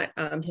museums and not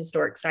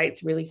historic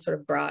sites, really sort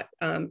of brought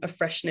a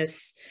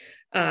freshness.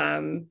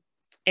 And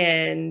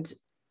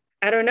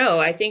I don't know,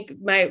 I think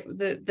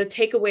the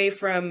takeaway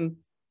from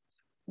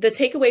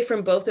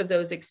both of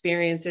those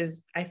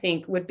experiences, I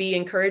think, would be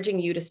encouraging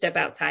you to step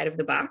outside of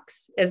the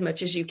box as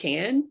much as you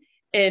can,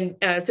 and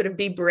sort of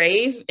be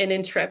brave and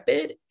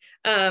intrepid,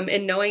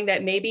 and knowing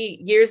that maybe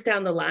years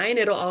down the line,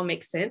 it'll all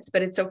make sense,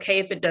 but it's okay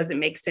if it doesn't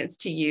make sense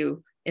to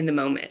you in the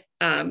moment.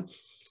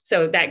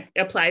 So that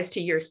applies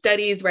to your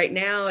studies right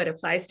now. It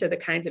applies to the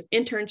kinds of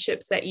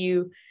internships that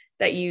you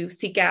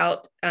seek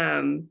out.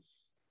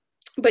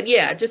 But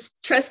yeah,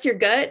 just trust your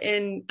gut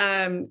and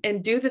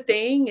do the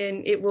thing,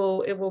 and it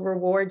will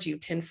reward you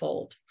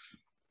tenfold.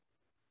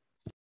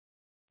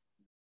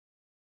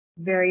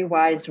 Very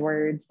wise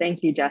words.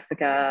 Thank you,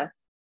 Jessica.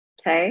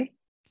 Kay?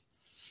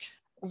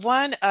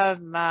 One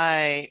of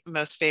my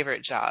most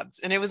favorite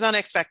jobs, and it was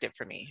unexpected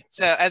for me.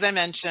 So as I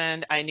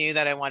mentioned, I knew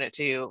that I wanted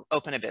to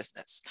open a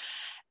business.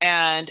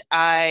 And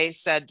I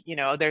said,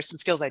 there's some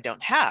skills I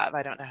don't have.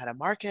 I don't know how to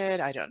market.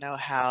 I don't know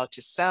how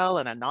to sell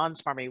in a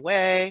non-smarmy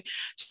way.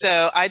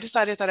 So I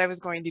decided that I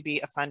was going to be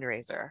a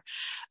fundraiser.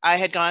 I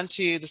had gone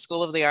to the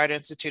School of the Art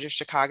Institute of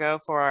Chicago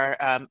for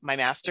my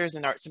master's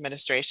in arts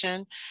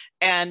administration.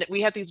 And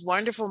we had these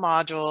wonderful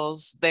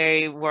modules.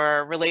 They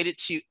were related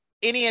to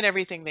any and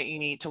everything that you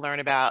need to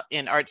learn about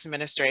in arts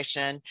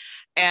administration.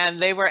 And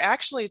they were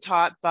actually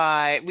taught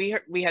by, we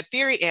had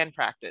theory and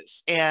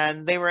practice,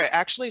 and they were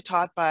actually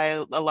taught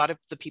by a lot of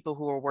the people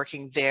who were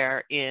working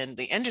there in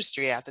the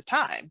industry at the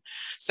time.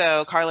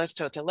 So Carlos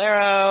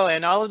Totelero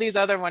and all of these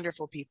other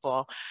wonderful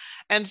people.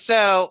 And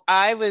so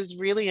I was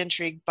really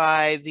intrigued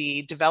by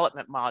the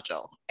development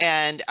module,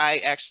 and I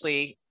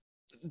actually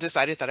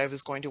decided that I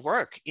was going to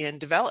work in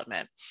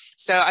development.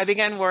 So I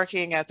began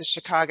working at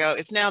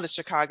it's now the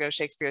Chicago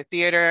Shakespeare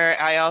Theater.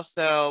 I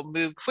also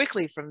moved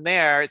quickly from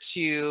there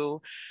to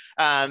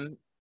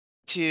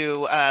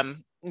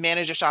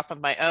manage a shop of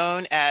my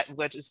own at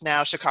what is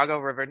now Chicago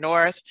River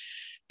North.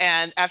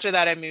 And after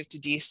that, I moved to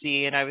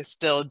DC, and I was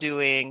still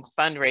doing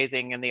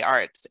fundraising in the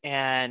arts.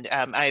 And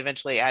I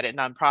eventually added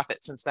nonprofit,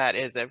 since that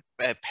is a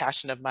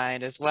passion of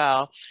mine as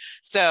well.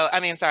 So,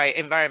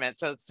 environment.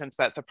 So since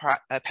that's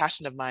a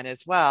passion of mine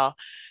as well.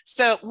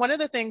 So one of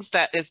the things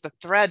that is the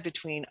thread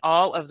between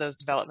all of those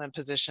development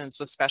positions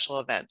was special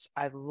events.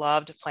 I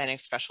loved planning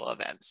special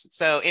events.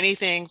 So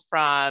anything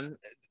from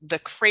the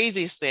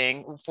craziest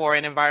thing for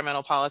an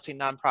environmental policy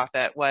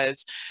nonprofit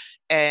was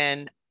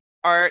an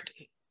art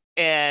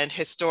and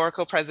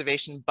historical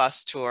preservation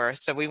bus tour.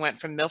 So we went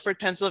from Milford,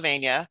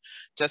 Pennsylvania,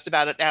 just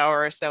about an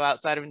hour or so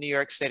outside of New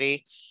York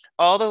City,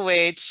 all the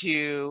way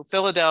to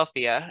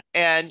Philadelphia.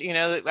 And, you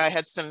know, I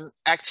had some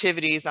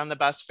activities on the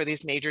bus for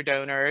these major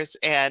donors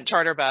and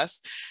charter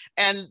bus.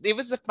 And it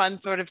was a fun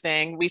sort of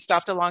thing. We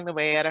stopped along the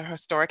way at a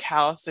historic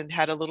house and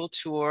had a little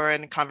tour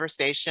and a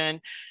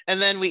conversation. And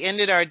then we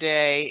ended our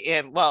day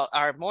in, well,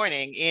 our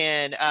morning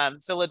in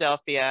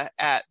Philadelphia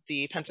at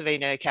the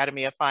Pennsylvania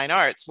Academy of Fine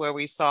Arts, where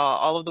we saw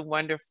all of the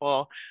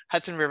wonderful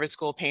Hudson River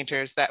School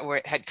painters that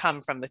had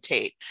come from the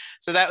Tate.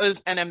 So that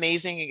was an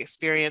amazing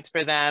experience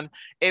for them.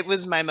 It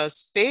was my most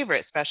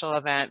favorite special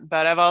event,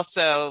 but I've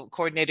also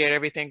coordinated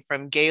everything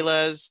from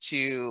galas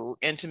to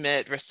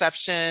intimate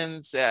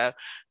receptions,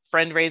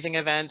 fundraising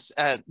events,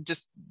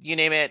 just you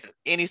name it,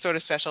 any sort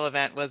of special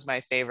event was my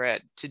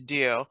favorite to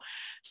do.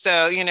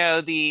 So, you know,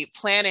 the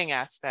planning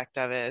aspect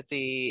of it,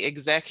 the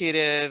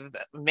executive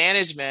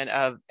management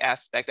of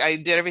aspect, I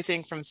did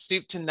everything from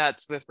soup to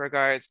nuts with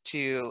regards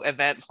to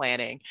event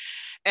planning.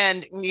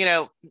 And, you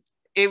know,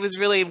 it was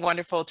really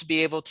wonderful to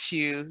be able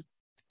to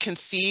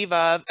conceive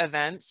of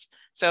events.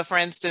 So for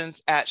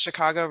instance, at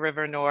Chicago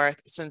River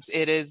North, since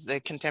it is a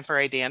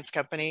contemporary dance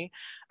company,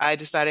 I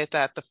decided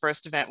that the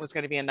first event was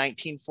going to be a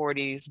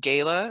 1940s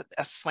gala,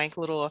 a swank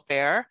little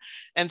affair.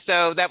 And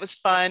so that was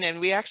fun.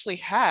 And we actually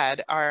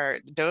had our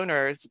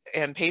donors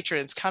and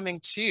patrons coming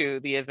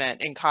to the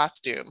event in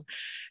costume.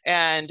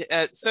 And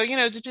so, you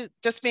know,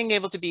 just being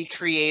able to be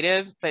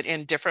creative, but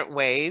in different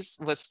ways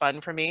was fun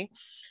for me.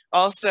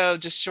 Also,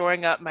 just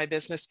shoring up my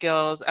business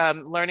skills,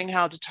 learning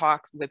how to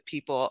talk with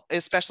people,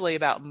 especially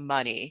about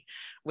money.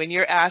 When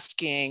you're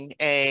asking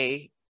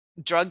a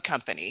drug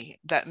company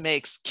that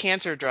makes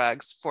cancer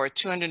drugs for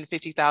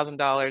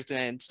 $250,000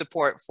 in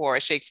support for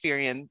a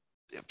Shakespearean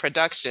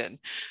production,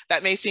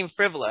 that may seem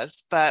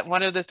frivolous, but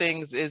one of the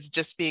things is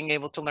just being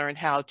able to learn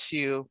how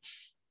to,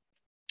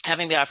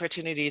 having the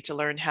opportunity to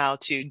learn how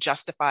to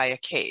justify a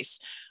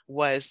case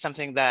was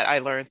something that I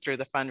learned through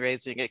the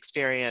fundraising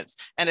experience,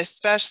 and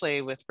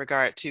especially with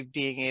regard to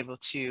being able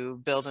to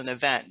build an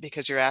event,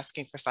 because you're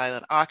asking for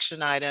silent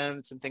auction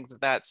items and things of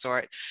that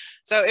sort.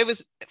 So it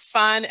was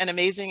fun, an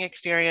amazing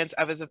experience.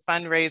 I was a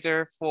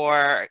fundraiser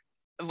for,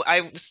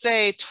 I would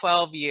say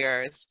 12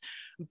 years.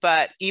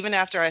 But even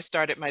after I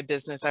started my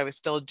business, I was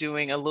still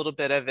doing a little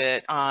bit of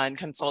it on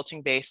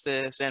consulting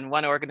basis. And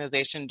one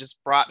organization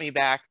just brought me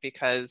back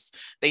because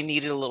they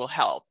needed a little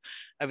help.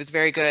 I was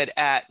very good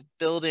at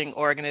building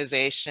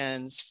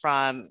organizations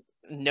from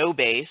no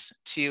base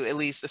to at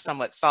least a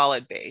somewhat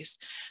solid base.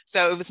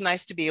 So it was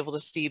nice to be able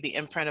to see the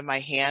imprint of my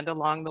hand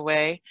along the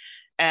way,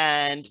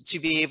 and to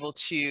be able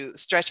to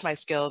stretch my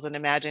skills and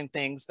imagine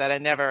things that I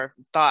never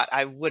thought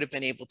I would have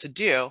been able to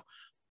do.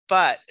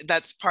 But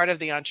that's part of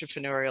the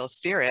entrepreneurial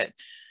spirit.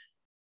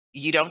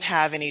 You don't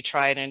have any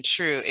tried and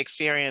true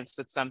experience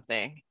with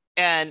something.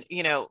 And,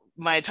 you know,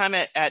 my time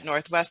at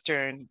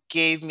Northwestern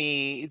gave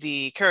me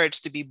the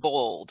courage to be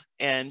bold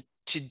and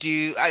to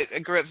do, I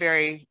grew up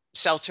very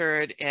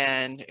sheltered,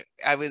 and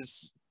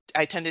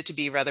I tended to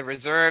be rather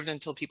reserved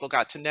until people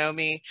got to know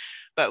me.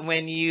 But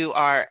when you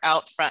are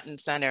out front and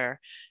center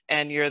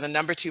and you're the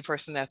number 2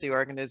 person at the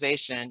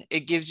organization,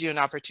 it gives you an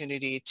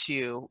opportunity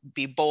to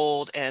be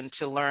bold and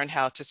to learn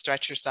how to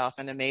stretch yourself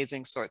in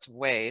amazing sorts of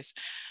ways.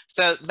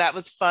 So that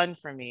was fun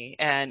for me.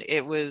 And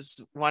it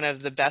was one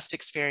of the best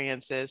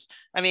experiences.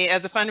 I mean,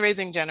 as a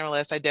fundraising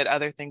generalist, I did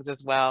other things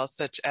as well,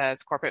 such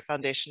as corporate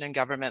foundation and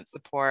government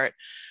support.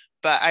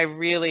 But I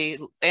really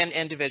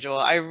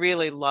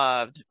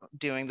loved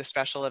doing the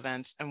special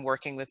events and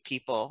working with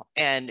people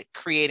and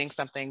creating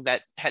something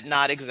that had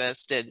not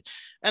existed.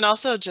 And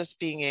also just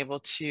being able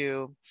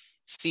to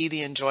see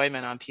the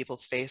enjoyment on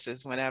people's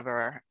faces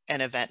whenever an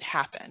event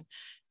happened.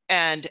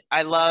 And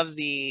I love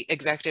the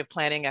executive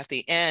planning at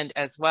the end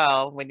as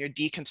well, when you're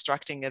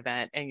deconstructing an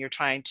event and you're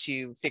trying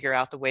to figure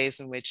out the ways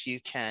in which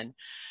you can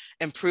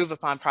improve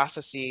upon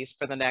processes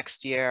for the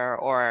next year,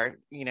 or,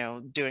 you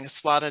know, doing a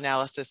SWOT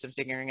analysis and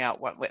figuring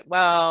out what went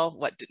well,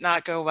 what did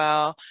not go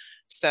well.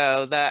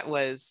 So that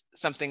was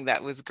something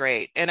that was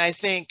great. And I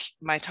think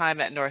my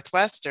time at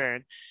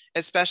Northwestern,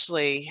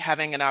 especially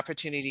having an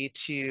opportunity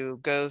to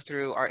go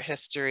through art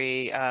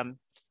history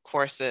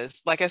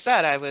courses. Like I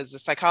said, I was a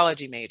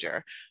psychology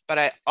major, but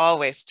I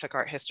always took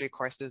art history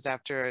courses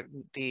after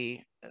the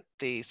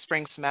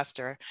spring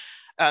semester,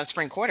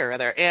 spring quarter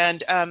rather.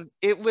 And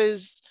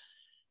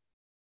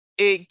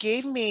it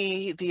gave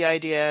me the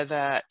idea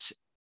that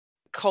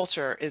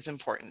culture is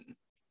important.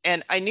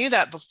 And I knew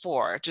that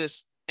before,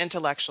 just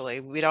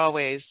intellectually.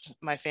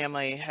 My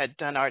family had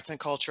done arts and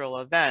cultural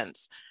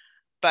events,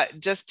 but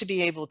just to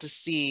be able to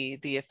see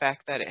the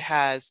effect that it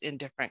has in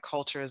different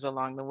cultures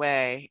along the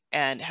way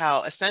and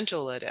how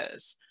essential it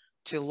is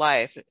to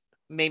life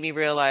made me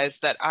realize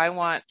that I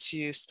want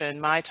to spend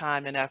my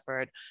time and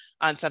effort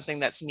on something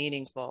that's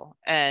meaningful.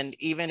 And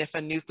even if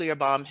a nuclear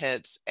bomb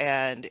hits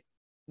and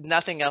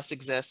nothing else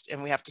exists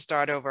and we have to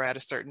start over at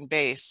a certain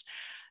base,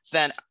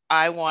 then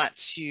I want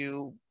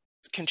to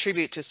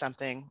contribute to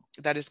something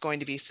that is going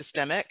to be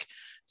systemic,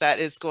 that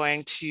is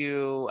going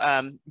to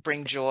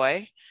bring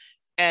joy,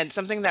 and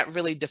something that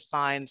really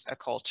defines a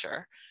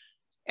culture.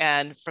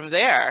 And from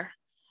there,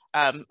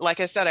 Like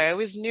I said, I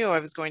always knew I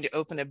was going to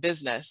open a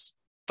business,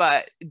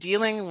 but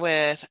dealing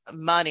with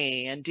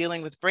money and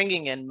dealing with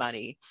bringing in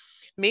money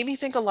made me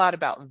think a lot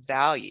about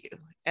value.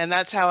 And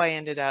that's how I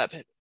ended up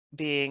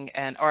being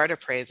an art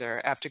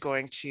appraiser after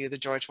going to the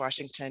George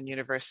Washington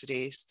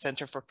University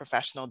Center for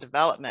Professional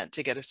Development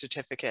to get a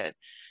certificate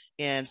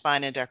in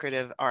fine and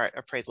decorative art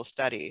appraisal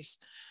studies.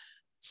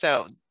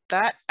 So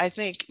that, I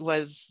think,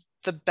 was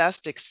the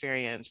best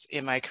experience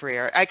in my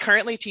career. I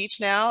currently teach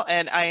now,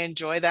 and I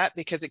enjoy that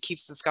because it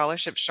keeps the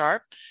scholarship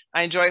sharp.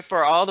 I enjoy it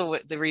for all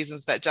the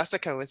reasons that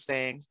Jessica was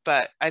saying,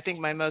 but I think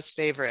my most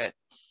favorite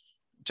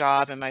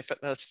job and my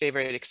most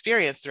favorite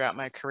experience throughout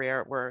my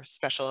career were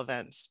special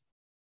events.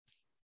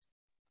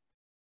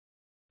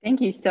 Thank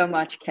you so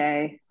much,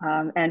 Kay.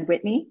 And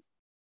Whitney?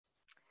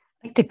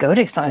 I'd like to go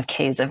to some of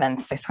Kay's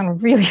events. They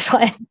sound really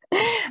fun.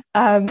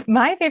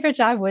 My favorite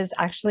job was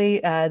actually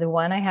the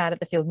one I had at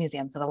the Field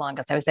Museum for the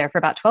longest. I was there for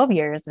about 12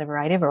 years in a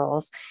variety of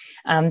roles.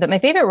 But my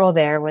favorite role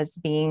there was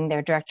being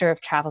their director of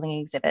traveling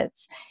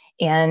exhibits.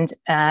 And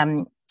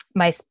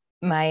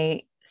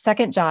my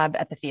second job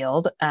at the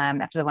Field,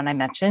 after the one I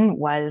mentioned,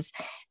 was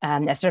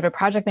as sort of a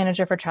project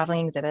manager for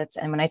traveling exhibits.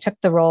 And when I took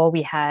the role,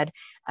 we had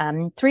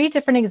 3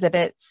 different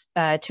exhibits,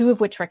 2 of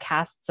which were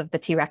casts of the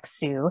T-Rex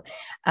Sioux,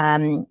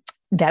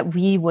 that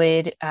we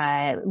would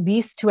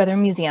lease to other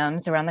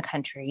museums around the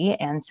country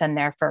and send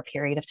there for a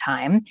period of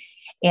time.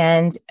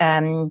 And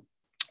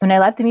when I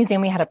left the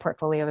museum, we had a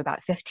portfolio of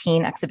about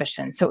 15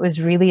 exhibitions. So it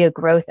was really a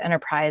growth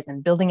enterprise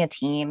and building a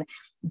team,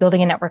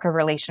 building a network of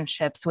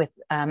relationships with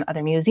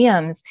other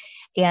museums.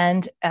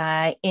 And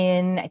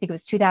in, I think it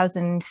was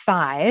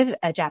 2005,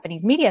 a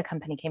Japanese media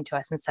company came to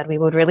us and said, we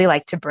would really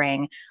like to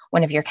bring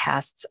one of your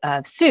casts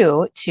of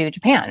Sioux to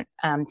Japan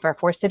for a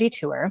 4-city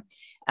tour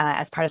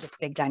as part of this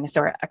big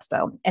dinosaur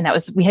expo. And that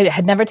was, we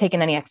had never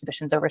taken any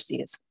exhibitions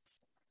overseas.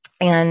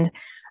 And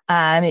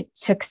it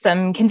took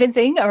some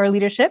convincing our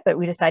leadership, but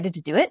we decided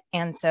to do it.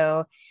 And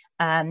so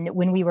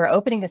when we were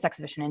opening this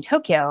exhibition in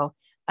Tokyo,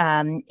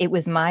 it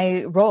was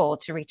my role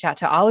to reach out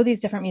to all of these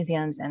different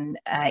museums in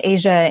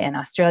Asia and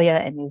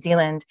Australia and New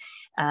Zealand,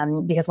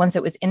 because once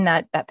it was in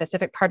that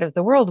Pacific part of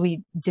the world,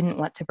 we didn't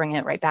want to bring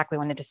it right back. We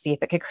wanted to see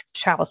if it could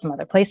travel some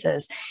other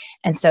places.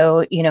 And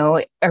so, you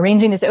know,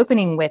 arranging this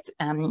opening with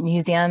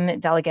museum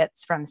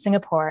delegates from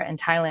Singapore and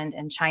Thailand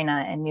and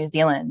China and New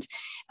Zealand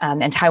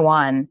and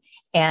Taiwan.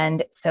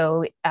 And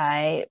so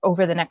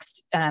over the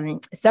next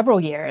several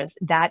years,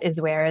 that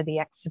is where the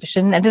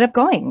exhibition ended up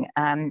going,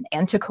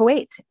 and to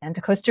Kuwait and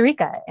to Costa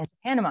Rica and to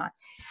Panama.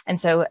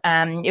 And so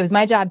it was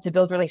my job to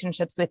build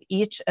relationships with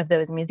each of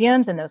those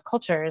museums and those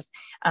cultures,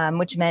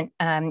 which meant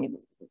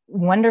some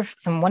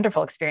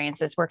wonderful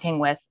experiences working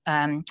with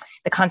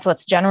the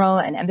consulates general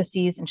and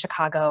embassies in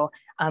Chicago,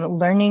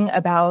 learning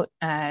about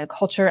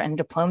culture and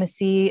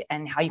diplomacy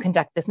and how you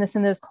conduct business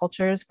in those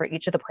cultures for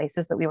each of the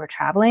places that we were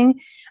traveling,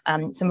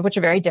 some of which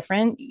are very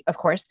different, of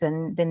course,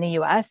 than the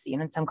US. You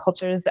know, in some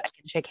cultures I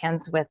can shake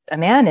hands with a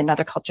man, in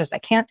other cultures I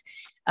can't.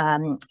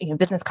 You know,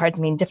 business cards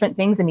mean different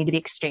things and need to be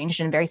exchanged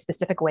in very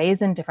specific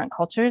ways in different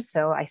cultures.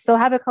 So I still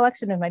have a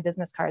collection of my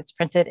business cards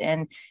printed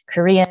in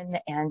Korean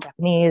and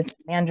Japanese,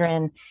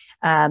 Mandarin,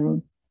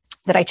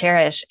 that I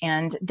cherish.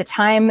 And the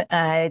time,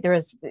 there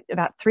was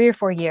about 3 or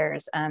 4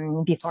 years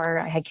before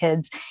I had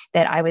kids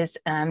that I was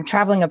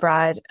traveling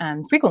abroad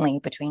frequently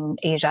between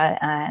Asia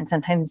and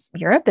sometimes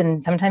Europe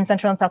and sometimes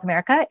Central and South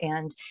America.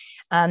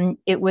 And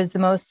it was the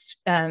most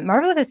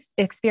marvelous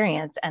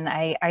experience. And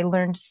I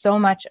learned so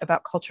much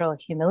about cultural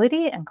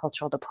humility and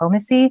cultural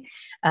diplomacy,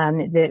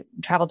 that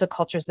traveled to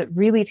cultures that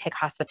really take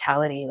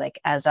hospitality like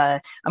as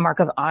a mark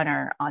of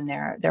honor on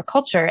their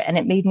culture. And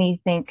it made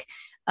me think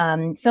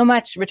so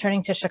much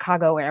returning to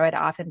Chicago, where I would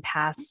often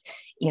pass,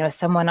 you know,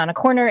 someone on a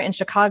corner in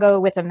Chicago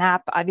with a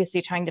map,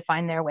 obviously trying to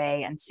find their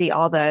way, and see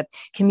all the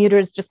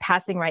commuters just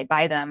passing right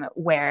by them,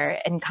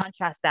 and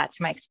contrast that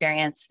to my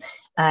experience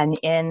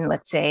in,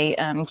 let's say,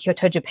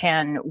 Kyoto,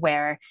 Japan,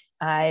 where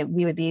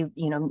we would be,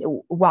 you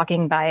know,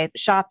 walking by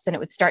shops and it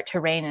would start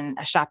to rain and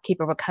a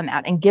shopkeeper would come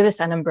out and give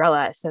us an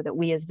umbrella so that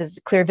we as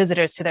clear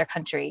visitors to their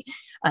country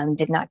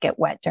did not get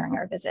wet during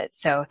our visit.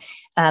 So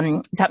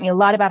it taught me a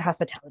lot about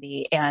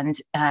hospitality and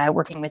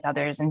working with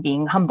others and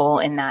being humble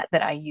in that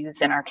I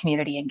use in our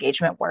community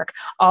engagement work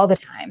all the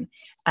time.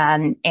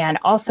 And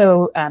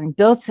also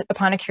built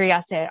upon a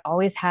curiosity I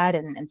always had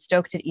and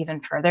stoked it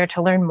even further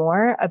to learn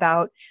more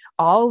about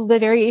all the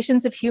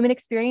variations of human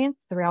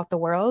experience throughout the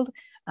world,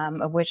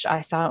 of which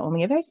I saw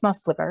only a very small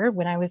sliver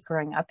when I was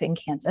growing up in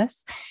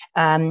Kansas.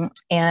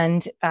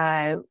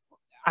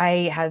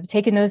 I have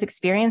taken those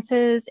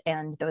experiences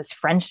and those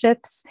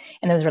friendships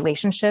and those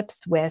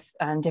relationships with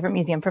different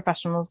museum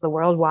professionals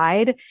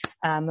worldwide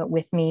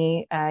with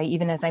me,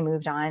 even as I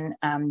moved on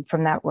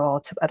from that role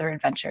to other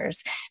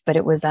adventures. But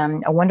it was a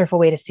wonderful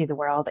way to see the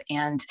world.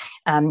 And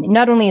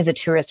not only as a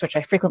tourist, which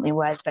I frequently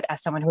was, but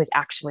as someone who was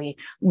actually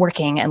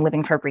working and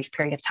living for a brief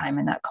period of time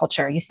in that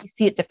culture. You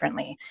see it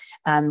differently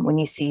when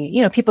you see,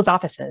 you know, people's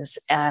offices.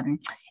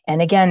 And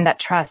again, that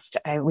trust.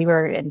 We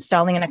were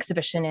installing an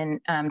exhibition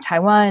in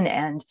Taiwan,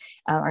 and and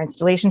our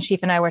installation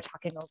chief and I were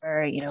talking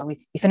over, you know,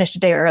 we finished a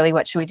day early.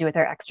 What should we do with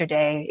our extra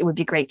day? It would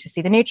be great to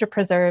see the nature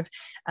preserve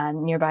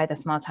nearby the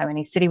small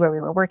Taiwanese city where we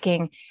were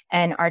working.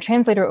 And our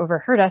translator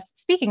overheard us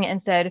speaking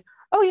and said,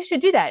 "Oh, you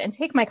should do that and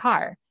take my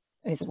car."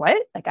 And he said,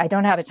 "What? Like, I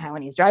don't have a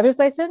Taiwanese driver's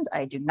license.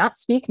 I do not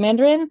speak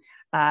Mandarin.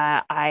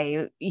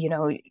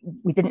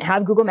 We didn't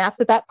have Google Maps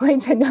at that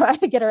point to know how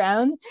to get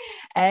around.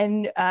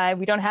 And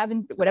we don't have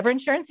whatever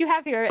insurance you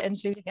have here." And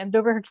she handed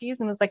over her keys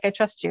and was like, "I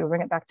trust you,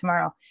 bring it back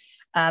tomorrow."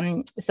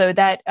 So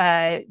that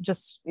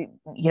just,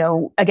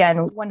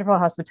 again, wonderful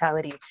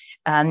hospitality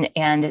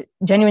and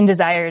genuine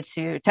desire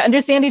to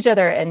understand each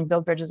other and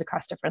build bridges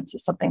across difference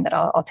is something that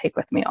I'll take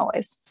with me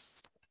always.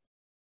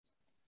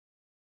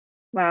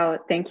 Wow,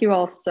 thank you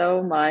all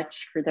so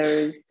much for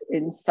those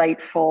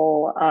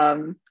insightful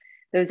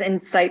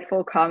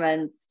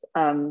comments.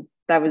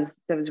 That was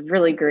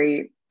really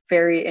great,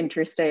 very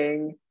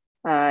interesting.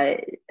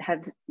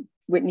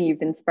 Whitney,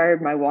 you've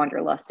inspired my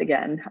wanderlust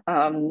again.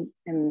 I'm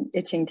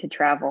itching to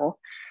travel.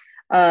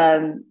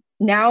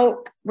 Now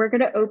we're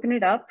going to open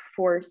it up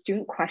for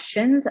student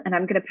questions, and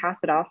I'm going to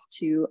pass it off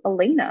to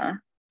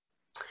Elena.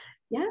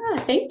 Yeah,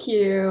 thank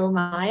you,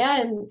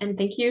 Maya, and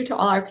thank you to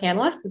all our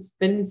panelists. It's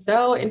been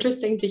so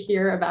interesting to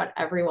hear about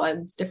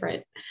everyone's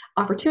different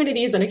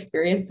opportunities and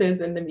experiences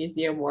in the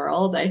museum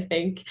world. I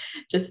think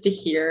just to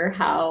hear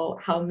how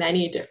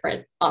many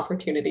different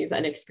opportunities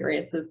and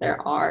experiences there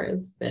are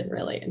has been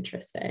really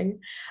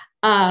interesting.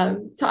 So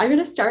I'm going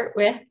to start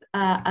with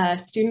a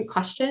student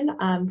question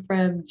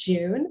from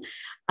June.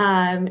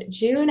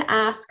 June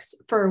asks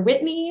for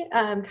Whitney,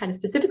 kind of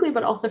specifically,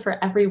 but also for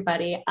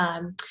everybody,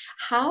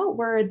 how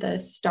were the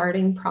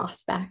starting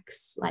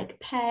prospects, like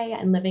pay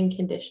and living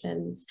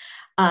conditions,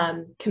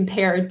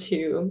 compared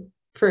to,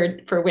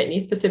 for Whitney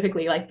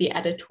specifically, like the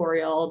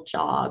editorial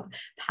job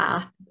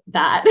path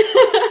that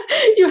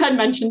you had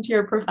mentioned to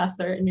your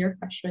professor in your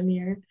freshman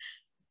year?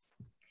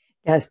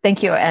 Yes,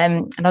 thank you.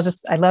 And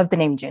I love the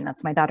name June.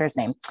 That's my daughter's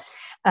name.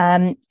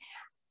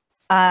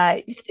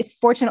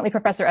 Fortunately,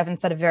 Professor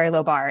Evans set a very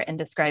low bar in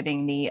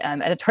describing the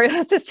editorial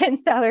assistant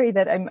salary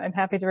that I'm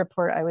happy to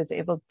report I was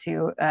able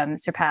to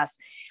surpass.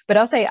 But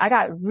I'll say I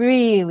got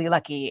really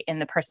lucky in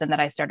the person that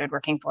I started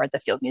working for at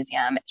the Field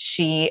Museum.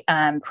 She,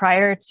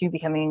 prior to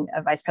becoming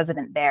a vice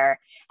president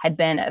there, had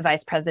been a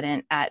vice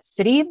president at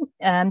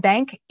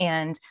Citibank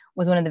and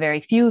was one of the very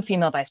few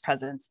female vice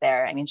presidents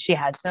there. I mean, she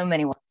had so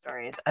many war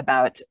stories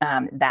about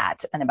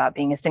that and about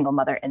being a single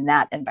mother in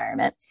that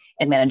environment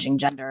and managing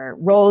gender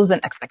roles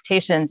and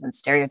expectations and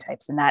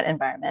stereotypes in that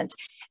environment.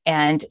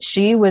 And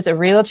she was a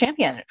real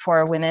champion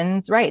for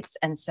women's rights.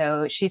 And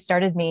so she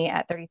started me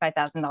at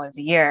 $35,000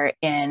 a year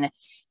in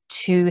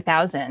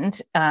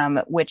 2000,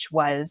 which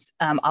was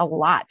a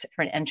lot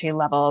for an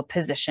entry-level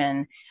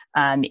position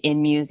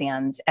in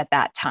museums at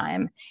that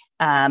time.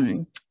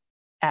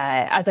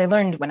 As I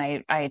learned when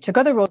I took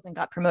other roles and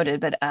got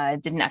promoted, but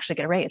didn't actually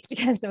get a raise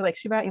because they're like,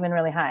 she brought you in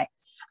really high.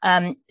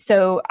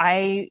 So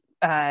I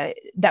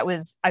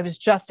was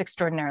just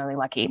extraordinarily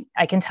lucky.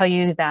 I can tell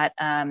you that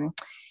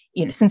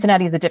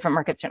Cincinnati is a different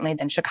market certainly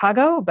than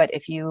Chicago, but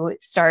if you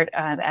start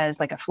as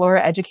like a floor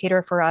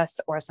educator for us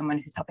or someone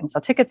who's helping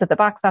sell tickets at the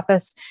box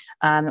office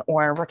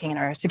or working in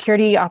our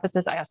security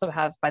offices, I also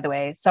have, by the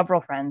way,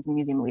 several friends in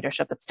museum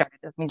leadership that started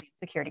as museum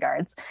security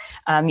guards.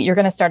 You're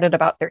going to start at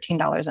about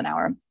 $13 an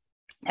hour.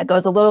 It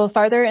goes a little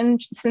farther in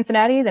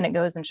Cincinnati than it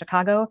goes in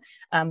Chicago,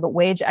 but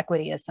wage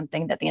equity is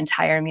something that the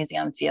entire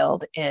museum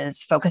field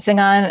is focusing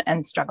on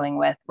and struggling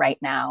with right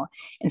now.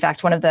 In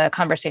fact, one of the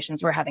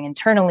conversations we're having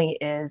internally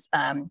is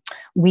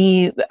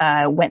we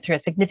went through a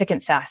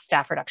significant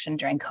staff reduction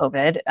during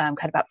COVID,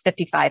 cut about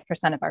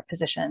 55% of our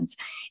positions.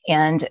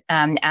 And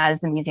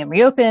as the museum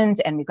reopened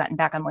and we've gotten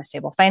back on more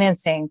stable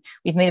financing,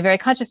 we've made a very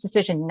conscious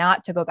decision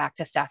not to go back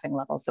to staffing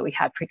levels that we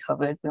had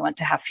pre-COVID. We want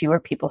to have fewer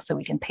people so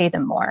we can pay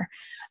them more.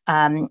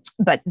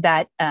 But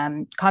that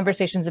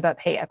conversations about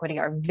pay equity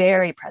are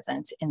very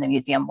present in the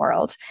museum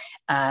world.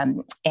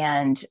 And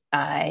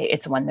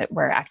it's one that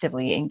we're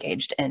actively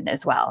engaged in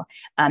as well.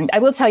 I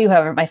will tell you,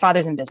 however, my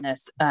father's in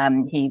business.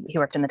 He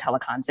worked in the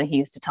telecoms and he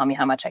used to tell me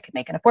how much I could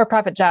make in a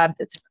for-profit job.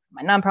 It's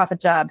my nonprofit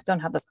job.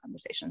 Don't have those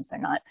conversations. They're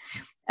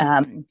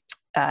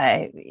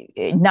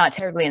not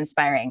terribly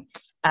inspiring.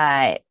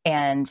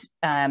 And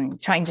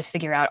trying to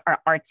figure out our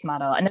arts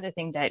model. Another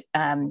thing that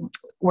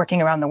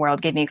working around the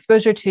world gave me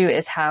exposure to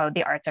is how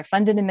the arts are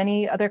funded in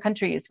many other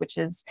countries, which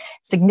is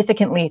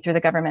significantly through the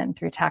government and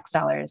through tax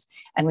dollars.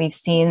 And we've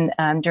seen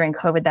during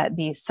COVID that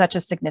be such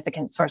a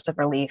significant source of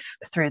relief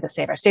through the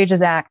Save Our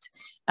Stages Act,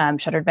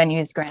 shuttered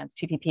venues, grants,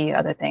 PPP,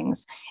 other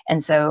things.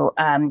 And so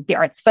the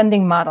arts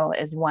funding model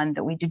is one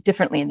that we do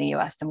differently in the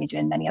US than we do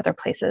in many other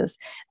places.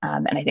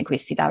 And I think we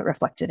see that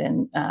reflected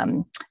in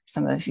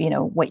some of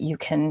what you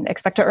can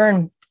expect to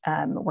earn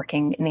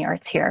working in the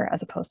arts here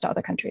as opposed to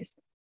other countries.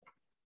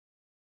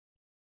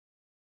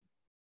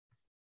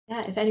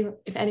 Yeah, if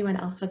anyone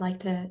else would like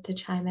to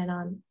chime in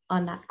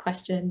on that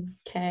question,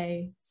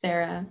 Kay,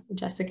 Sarah,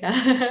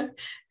 Jessica,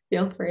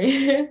 feel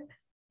free.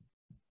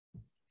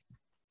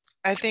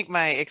 I think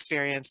my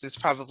experience is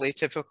probably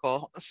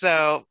typical.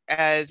 So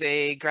as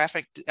a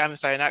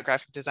not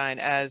graphic design,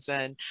 as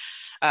an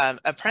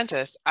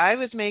apprentice, I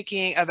was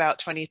making about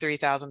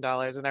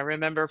 $23,000. And I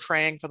remember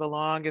praying for the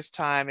longest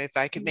time if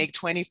I could make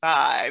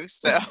 25.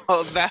 So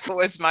that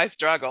was my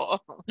struggle.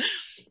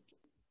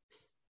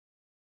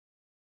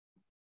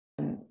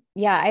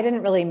 Yeah, I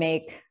didn't really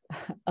make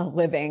a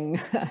living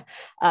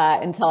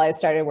until I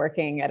started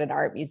working at an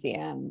art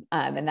museum.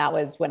 And that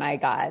was when I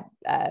got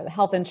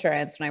health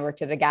insurance, when I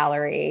worked at a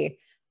gallery.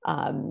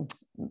 You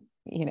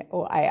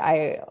know,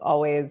 I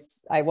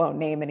won't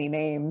name any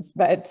names,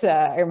 but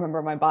I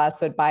remember my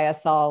boss would buy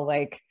us all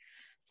like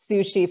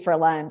sushi for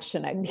lunch,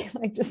 and I'd be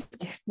like, just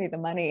give me the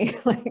money.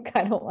 Like,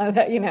 I don't want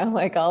that, you know,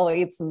 like I'll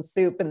eat some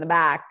soup in the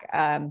back.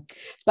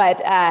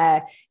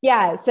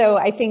 Yeah, so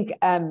I think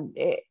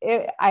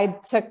I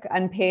took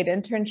unpaid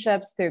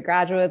internships through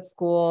graduate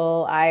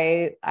school.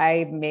 I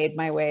made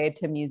my way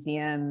to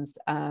museums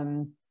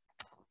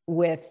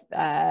with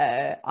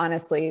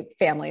honestly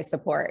family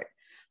support.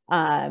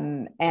 I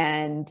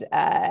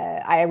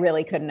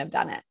really couldn't have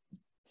done it.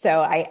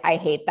 So I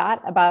hate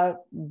that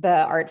about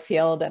the art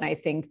field. And I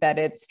think that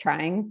it's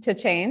trying to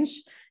change,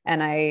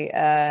 and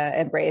I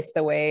embrace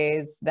the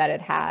ways that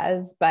it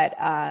has. But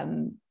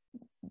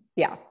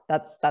yeah,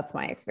 that's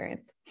my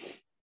experience.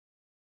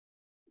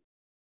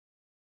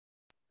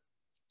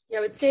 Yeah,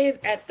 I would say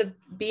at the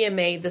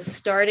BMA,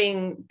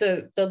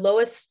 the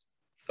lowest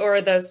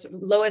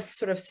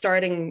sort of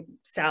starting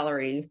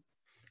salary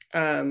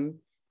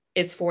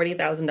is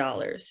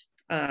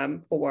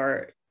 $40,000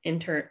 for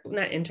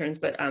not interns,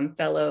 but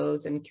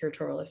fellows and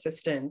curatorial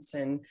assistants.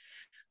 And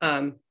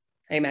I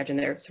imagine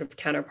their sort of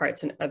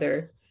counterparts and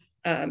other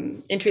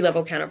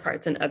entry-level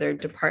counterparts in other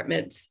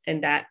departments.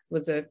 And that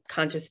was a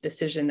conscious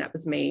decision that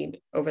was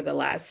made over the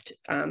last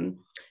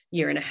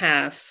year and a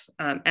half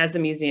as the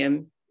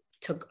museum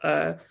took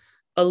a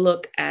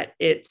look at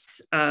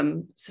its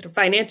sort of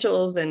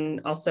financials,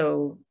 and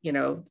also, you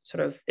know,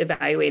 sort of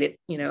evaluated,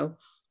 you know,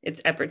 its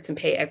efforts in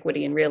pay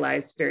equity, and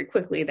realized very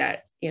quickly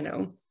that, you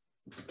know,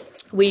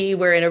 we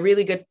were in a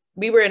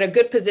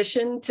good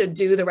position to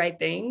do the right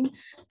thing,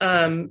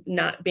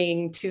 not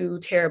being too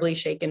terribly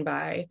shaken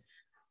by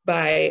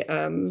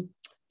the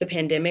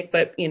pandemic.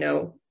 But, you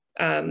know,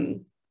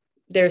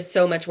 there's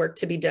so much work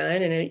to be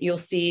done. And you'll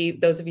see,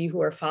 those of you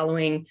who are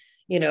following,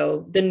 you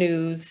know, the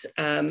news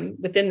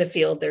within the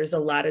field, there's a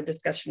lot of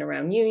discussion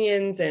around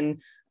unions,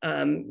 and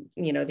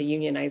you know, the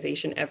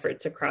unionization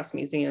efforts across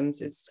museums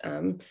has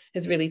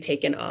really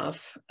taken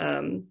off.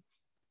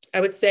 I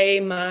would say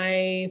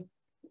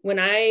when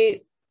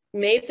I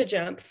made the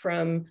jump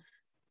from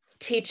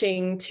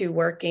teaching to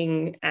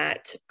working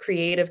at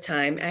Creative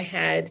Time, I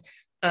had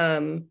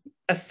a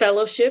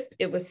fellowship.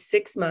 It was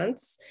 6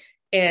 months,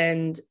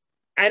 and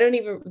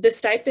the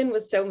stipend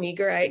was so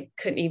meager, I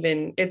couldn't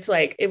even, it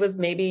was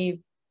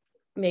maybe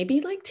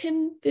like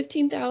 10,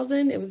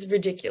 15,000. It was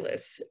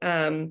ridiculous.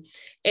 And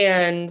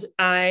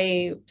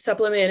I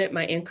supplemented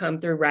my income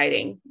through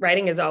writing.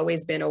 Writing has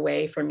always been a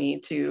way for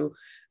me to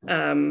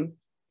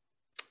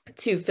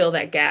fill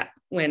that gap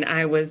when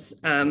I was,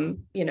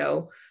 you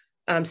know,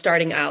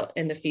 starting out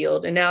in the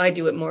field. And now I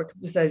do it more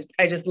because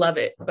I just love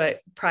it.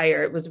 But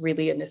prior, it was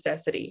really a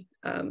necessity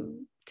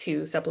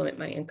to supplement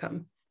my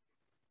income.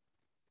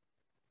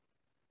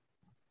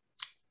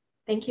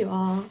 Thank you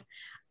all.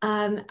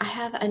 I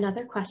have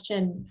another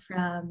question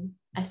from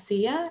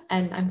Asiya,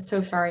 and I'm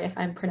so sorry if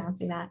I'm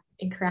pronouncing that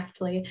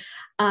incorrectly.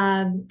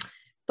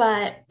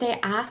 But they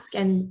ask,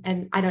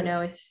 and I don't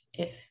know if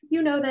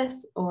you know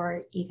this,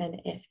 or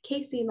even if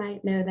Casey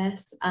might know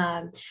this,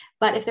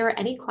 but if there were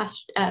any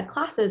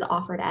classes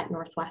offered at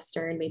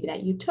Northwestern, maybe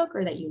that you took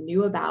or that you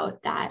knew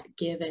about, that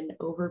give an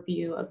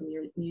overview of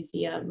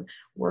museum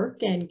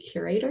work and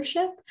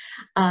curatorship,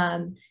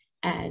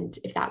 and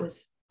if that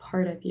was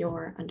part of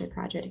your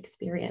undergraduate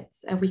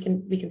experience. We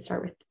can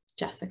start with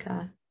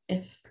Jessica.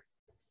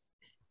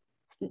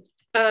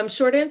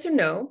 Short answer,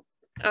 no.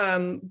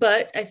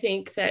 But I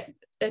think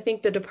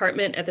the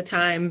department at the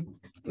time,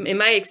 in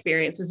my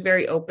experience, was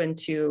very open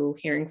to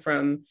hearing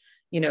from,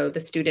 you know, the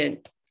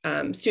student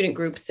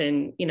groups,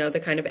 and, you know,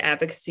 the kind of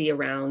advocacy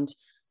around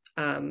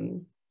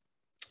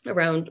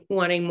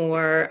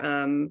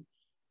wanting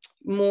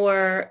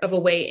more of a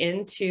way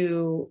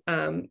into,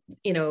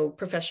 you know,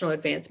 professional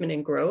advancement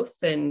and growth.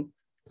 And,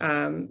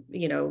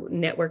 you know,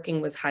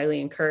 networking was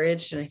highly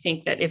encouraged. And I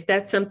think that if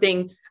that's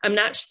something, I'm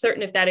not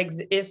certain if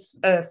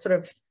a sort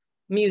of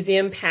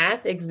museum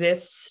path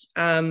exists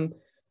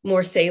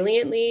more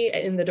saliently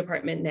in the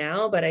department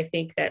now, but I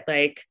think that,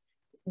 like,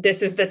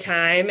 this is the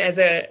time as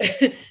a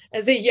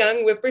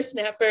young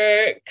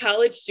whippersnapper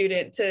college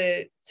student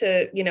to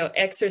you know,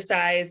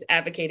 exercise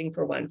advocating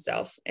for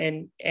oneself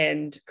and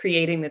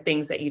creating the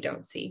things that you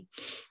don't see.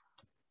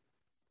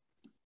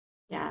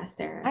 Yeah,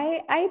 Sarah.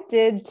 I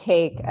did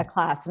take a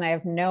class, and I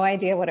have no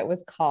idea what it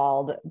was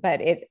called,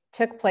 but it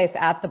took place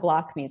at the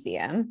Block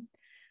Museum.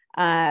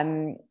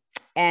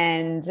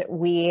 And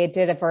we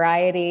did a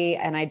variety,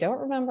 and I don't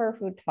remember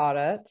who taught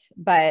it,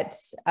 but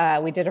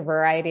we did a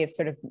variety of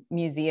sort of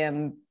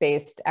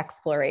museum-based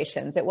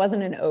explorations. It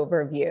wasn't an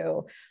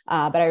overview,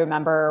 but I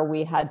remember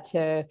we had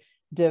to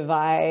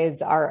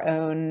devise our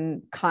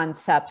own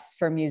concepts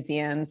for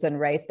museums and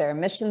write their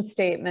mission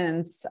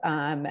statements.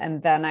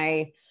 And then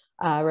I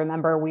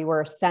remember we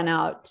were sent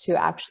out to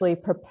actually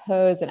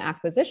propose an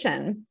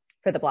acquisition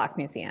for the Black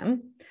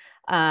Museum,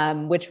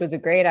 which was a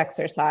great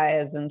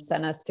exercise and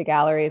sent us to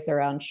galleries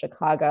around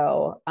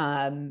Chicago.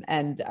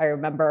 And I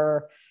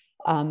remember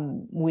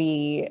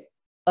I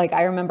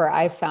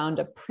found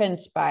a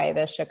print by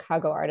the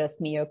Chicago artist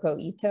Miyoko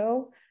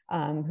Ito,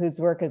 whose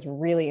work is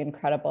really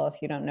incredible.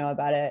 If you don't know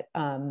about it,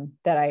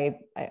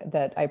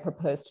 that I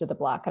proposed to the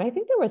Block. And I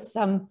think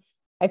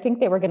I think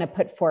they were going to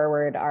put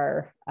forward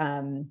our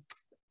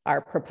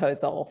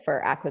proposal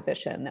for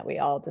acquisition that we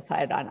all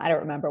decided on. I don't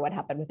remember what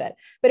happened with it,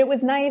 but it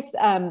was nice.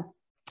 I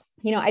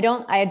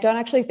don't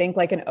actually think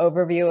like an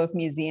overview of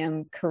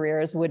museum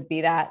careers would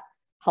be that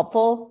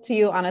helpful to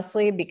you,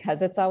 honestly,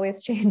 because it's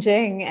always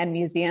changing and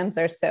museums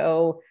are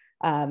so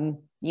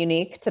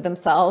unique to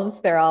themselves.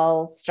 They're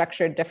all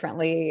structured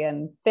differently,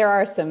 and there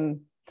are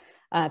some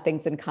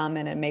things in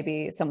common, and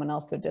maybe someone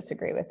else would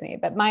disagree with me.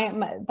 But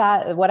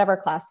that whatever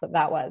class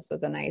that was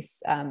a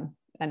nice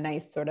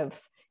sort of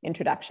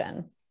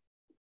introduction.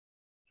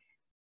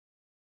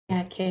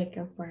 Yeah, Kate,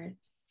 go for it.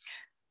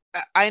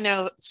 I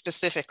know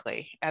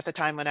specifically at the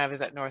time when I was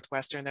at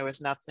Northwestern, there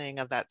was nothing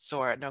of that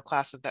sort, no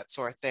class of that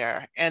sort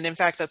there. And in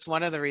fact, that's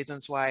one of the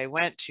reasons why I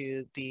went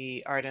to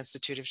the Art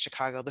Institute of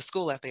Chicago, the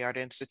school at the Art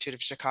Institute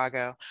of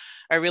Chicago.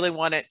 I really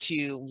wanted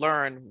to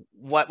learn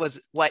what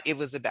it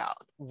was about,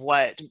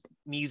 what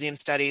museum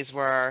studies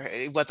were.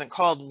 It wasn't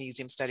called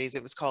museum studies,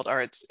 it was called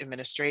arts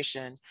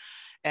administration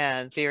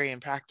and theory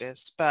and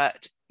practice.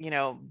 But,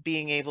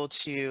 being able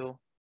to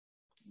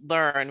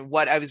learn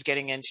what I was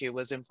getting into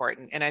was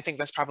important. And I think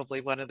that's probably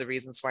one of the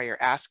reasons why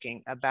you're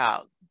asking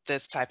about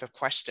this type of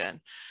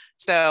question.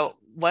 So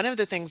one of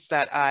the things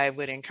that I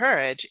would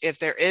encourage, if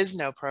there is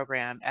no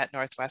program at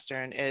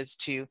Northwestern, is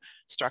to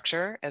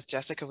structure, as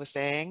Jessica was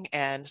saying,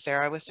 and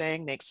Sarah was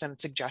saying, make some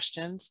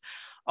suggestions.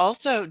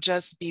 Also,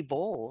 just be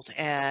bold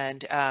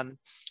and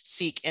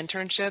seek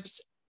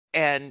internships.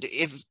 And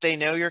if they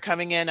know you're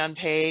coming in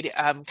unpaid,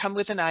 come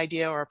with an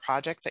idea or a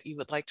project that you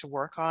would like to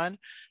work on,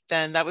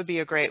 then that would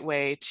be a great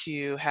way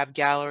to have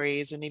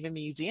galleries and even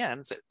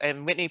museums.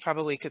 And Whitney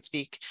probably could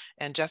speak,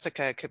 and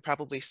Jessica could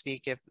probably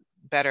speak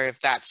better if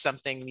that's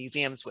something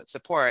museums would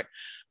support.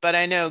 But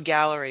I know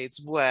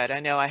galleries would. I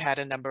know I had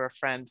a number of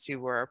friends who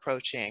were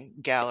approaching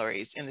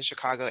galleries in the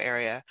Chicago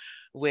area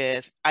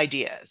with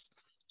ideas,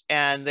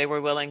 and they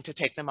were willing to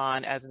take them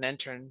on as an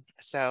intern.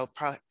 So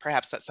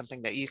perhaps that's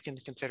something that you can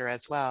consider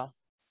as well.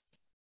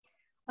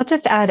 I'll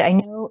just add, I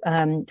know,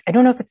 I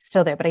don't know if it's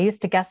still there, but I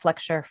used to guest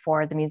lecture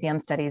for the Museum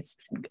Studies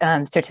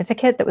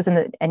certificate that was in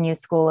the NU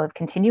School of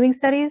Continuing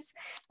Studies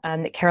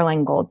that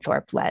Caroline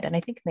Goldthorpe led, and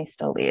I think may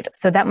still lead.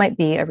 So that might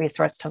be a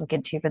resource to look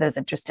into for those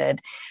interested.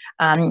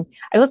 I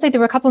will say there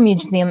were a couple of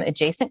museum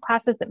adjacent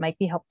classes that might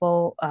be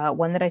helpful.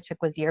 One that I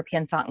took was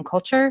European Thought and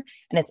Culture,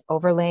 and it's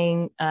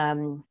overlaying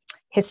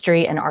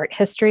history and art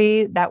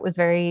history. That was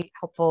very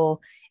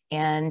helpful.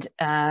 And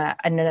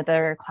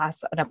another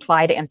class, an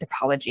applied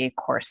anthropology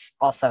course,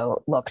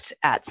 also looked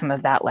at some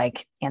of that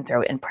like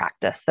anthro in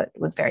practice that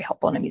was very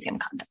helpful in a museum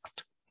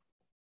context.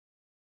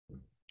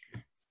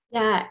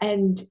 Yeah,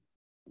 and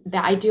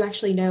I do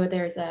actually know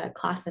there's a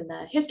class in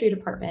the history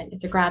department.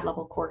 It's a grad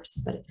level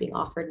course, but it's being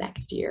offered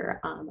next year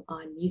on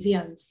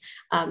museums,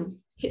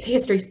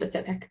 history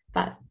specific,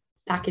 but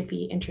that could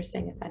be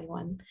interesting if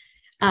anyone's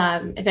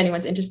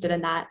interested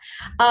in that.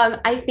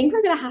 I think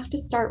we're going to have to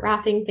start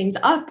wrapping things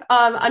up.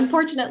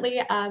 Unfortunately,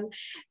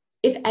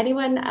 if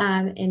anyone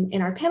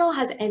in our panel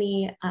has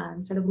any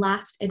sort of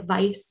last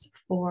advice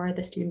for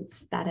the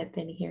students that have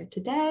been here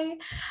today,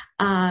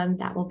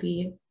 that will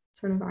be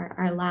sort of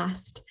our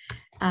last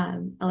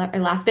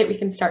bit. We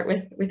can start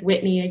with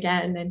Whitney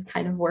again and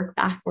kind of work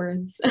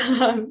backwards.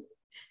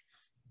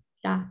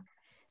 Yeah.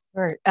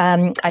 Sure.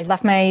 I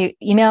left my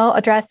email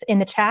address in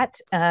the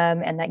chat,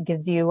 and that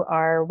gives you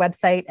our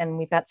website. And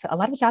we've got a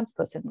lot of jobs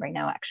posted right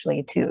now,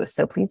 actually, too.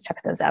 So please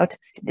check those out,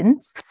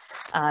 students,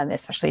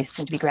 especially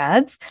soon-to-be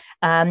grads.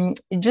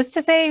 Just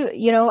to say,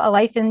 a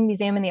life in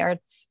museum and the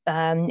arts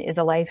is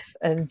a life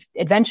of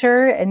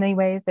adventure in many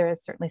ways. There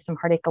is certainly some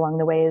heartache along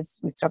the way as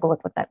we struggle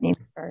with what that means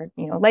for,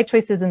 life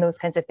choices and those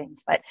kinds of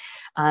things. But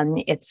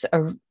it's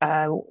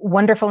a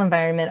wonderful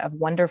environment of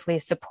wonderfully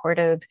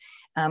supportive,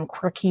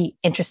 quirky,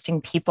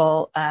 interesting people.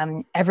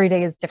 Every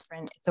day is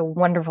different. It's a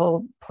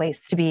wonderful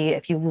place to be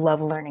if you love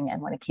learning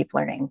and want to keep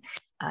learning.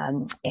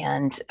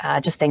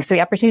 Just thanks for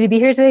the opportunity to be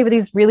here today with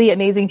these really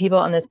amazing people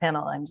on this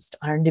panel. I'm just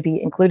honored to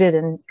be included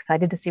and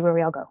excited to see where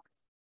we all go.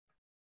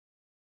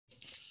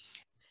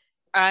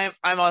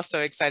 I'm also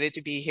excited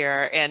to be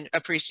here and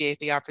appreciate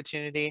the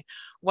opportunity.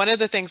 One of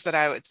the things that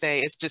I would say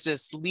is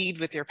just lead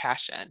with your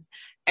passion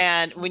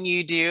And when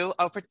you do,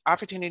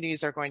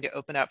 opportunities are going to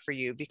open up for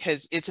you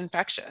because it's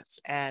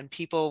infectious, and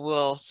people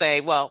will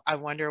say, well, I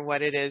wonder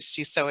what it is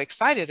she's so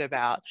excited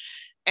about.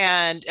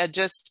 And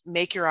just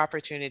make your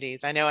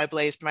opportunities. I know I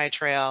blazed my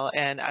trail,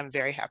 and I'm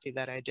very happy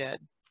that I did.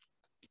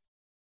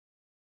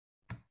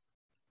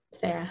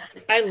 Sarah.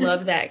 I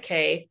love that,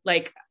 Kay.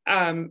 Like,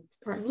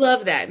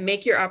 love that.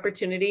 Make your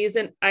opportunities.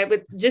 And I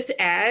would just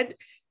add,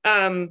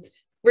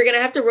 we're going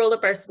to have to roll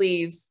up our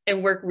sleeves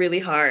and work really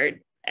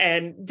hard.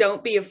 And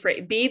don't be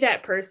afraid. Be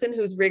that person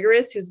who's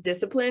rigorous, who's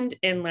disciplined,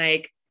 and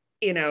like,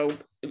 you know,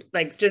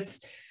 like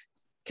just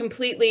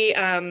completely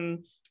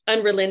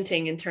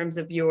unrelenting in terms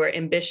of your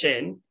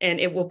ambition, and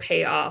it will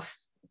pay off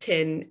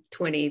 10,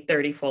 20,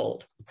 30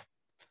 fold.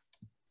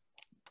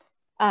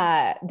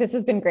 This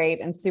has been great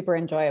and super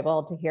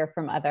enjoyable to hear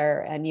from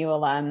other NU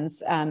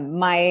alums.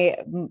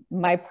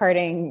 My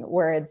parting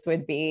words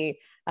would be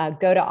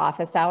go to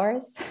office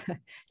hours,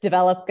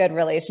 develop good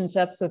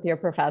relationships with your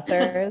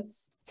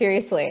professors.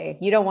 Seriously,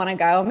 you don't want to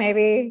go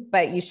maybe,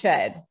 but you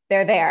should.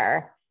 They're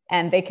there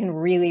and they can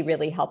really,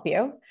 really help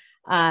you.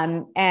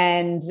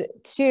 And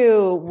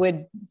two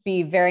would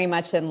be very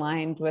much in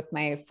line with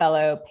my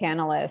fellow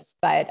panelists,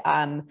 but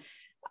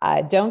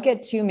don't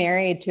get too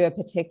married to a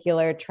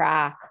particular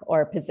track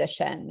or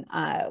position.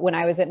 When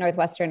I was at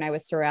Northwestern, I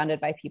was surrounded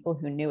by people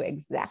who knew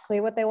exactly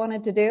what they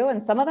wanted to do,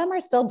 and some of them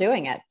are still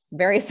doing it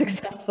very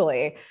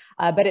successfully.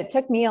 But it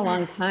took me a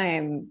long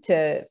time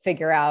to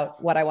figure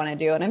out what I want to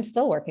do, and I'm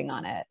still working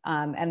on it.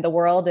 And the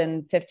world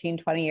in 15,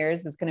 20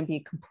 years is going to be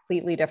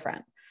completely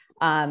different.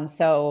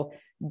 So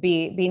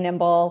be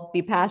nimble,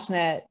 be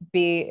passionate,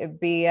 be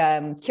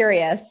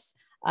curious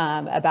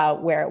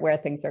about where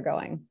things are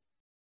going.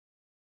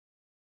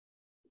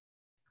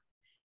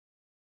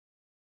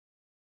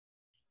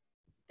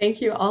 Thank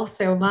you all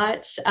so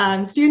much.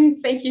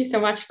 Students, thank you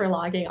so much for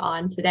logging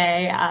on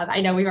today.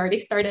 I know we've already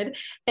started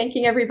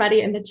thanking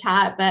everybody in the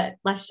chat, but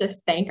let's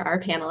just thank our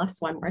panelists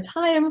one more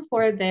time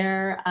for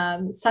their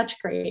such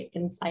great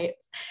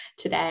insights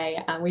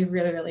today. We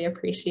really, really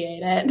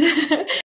appreciate it.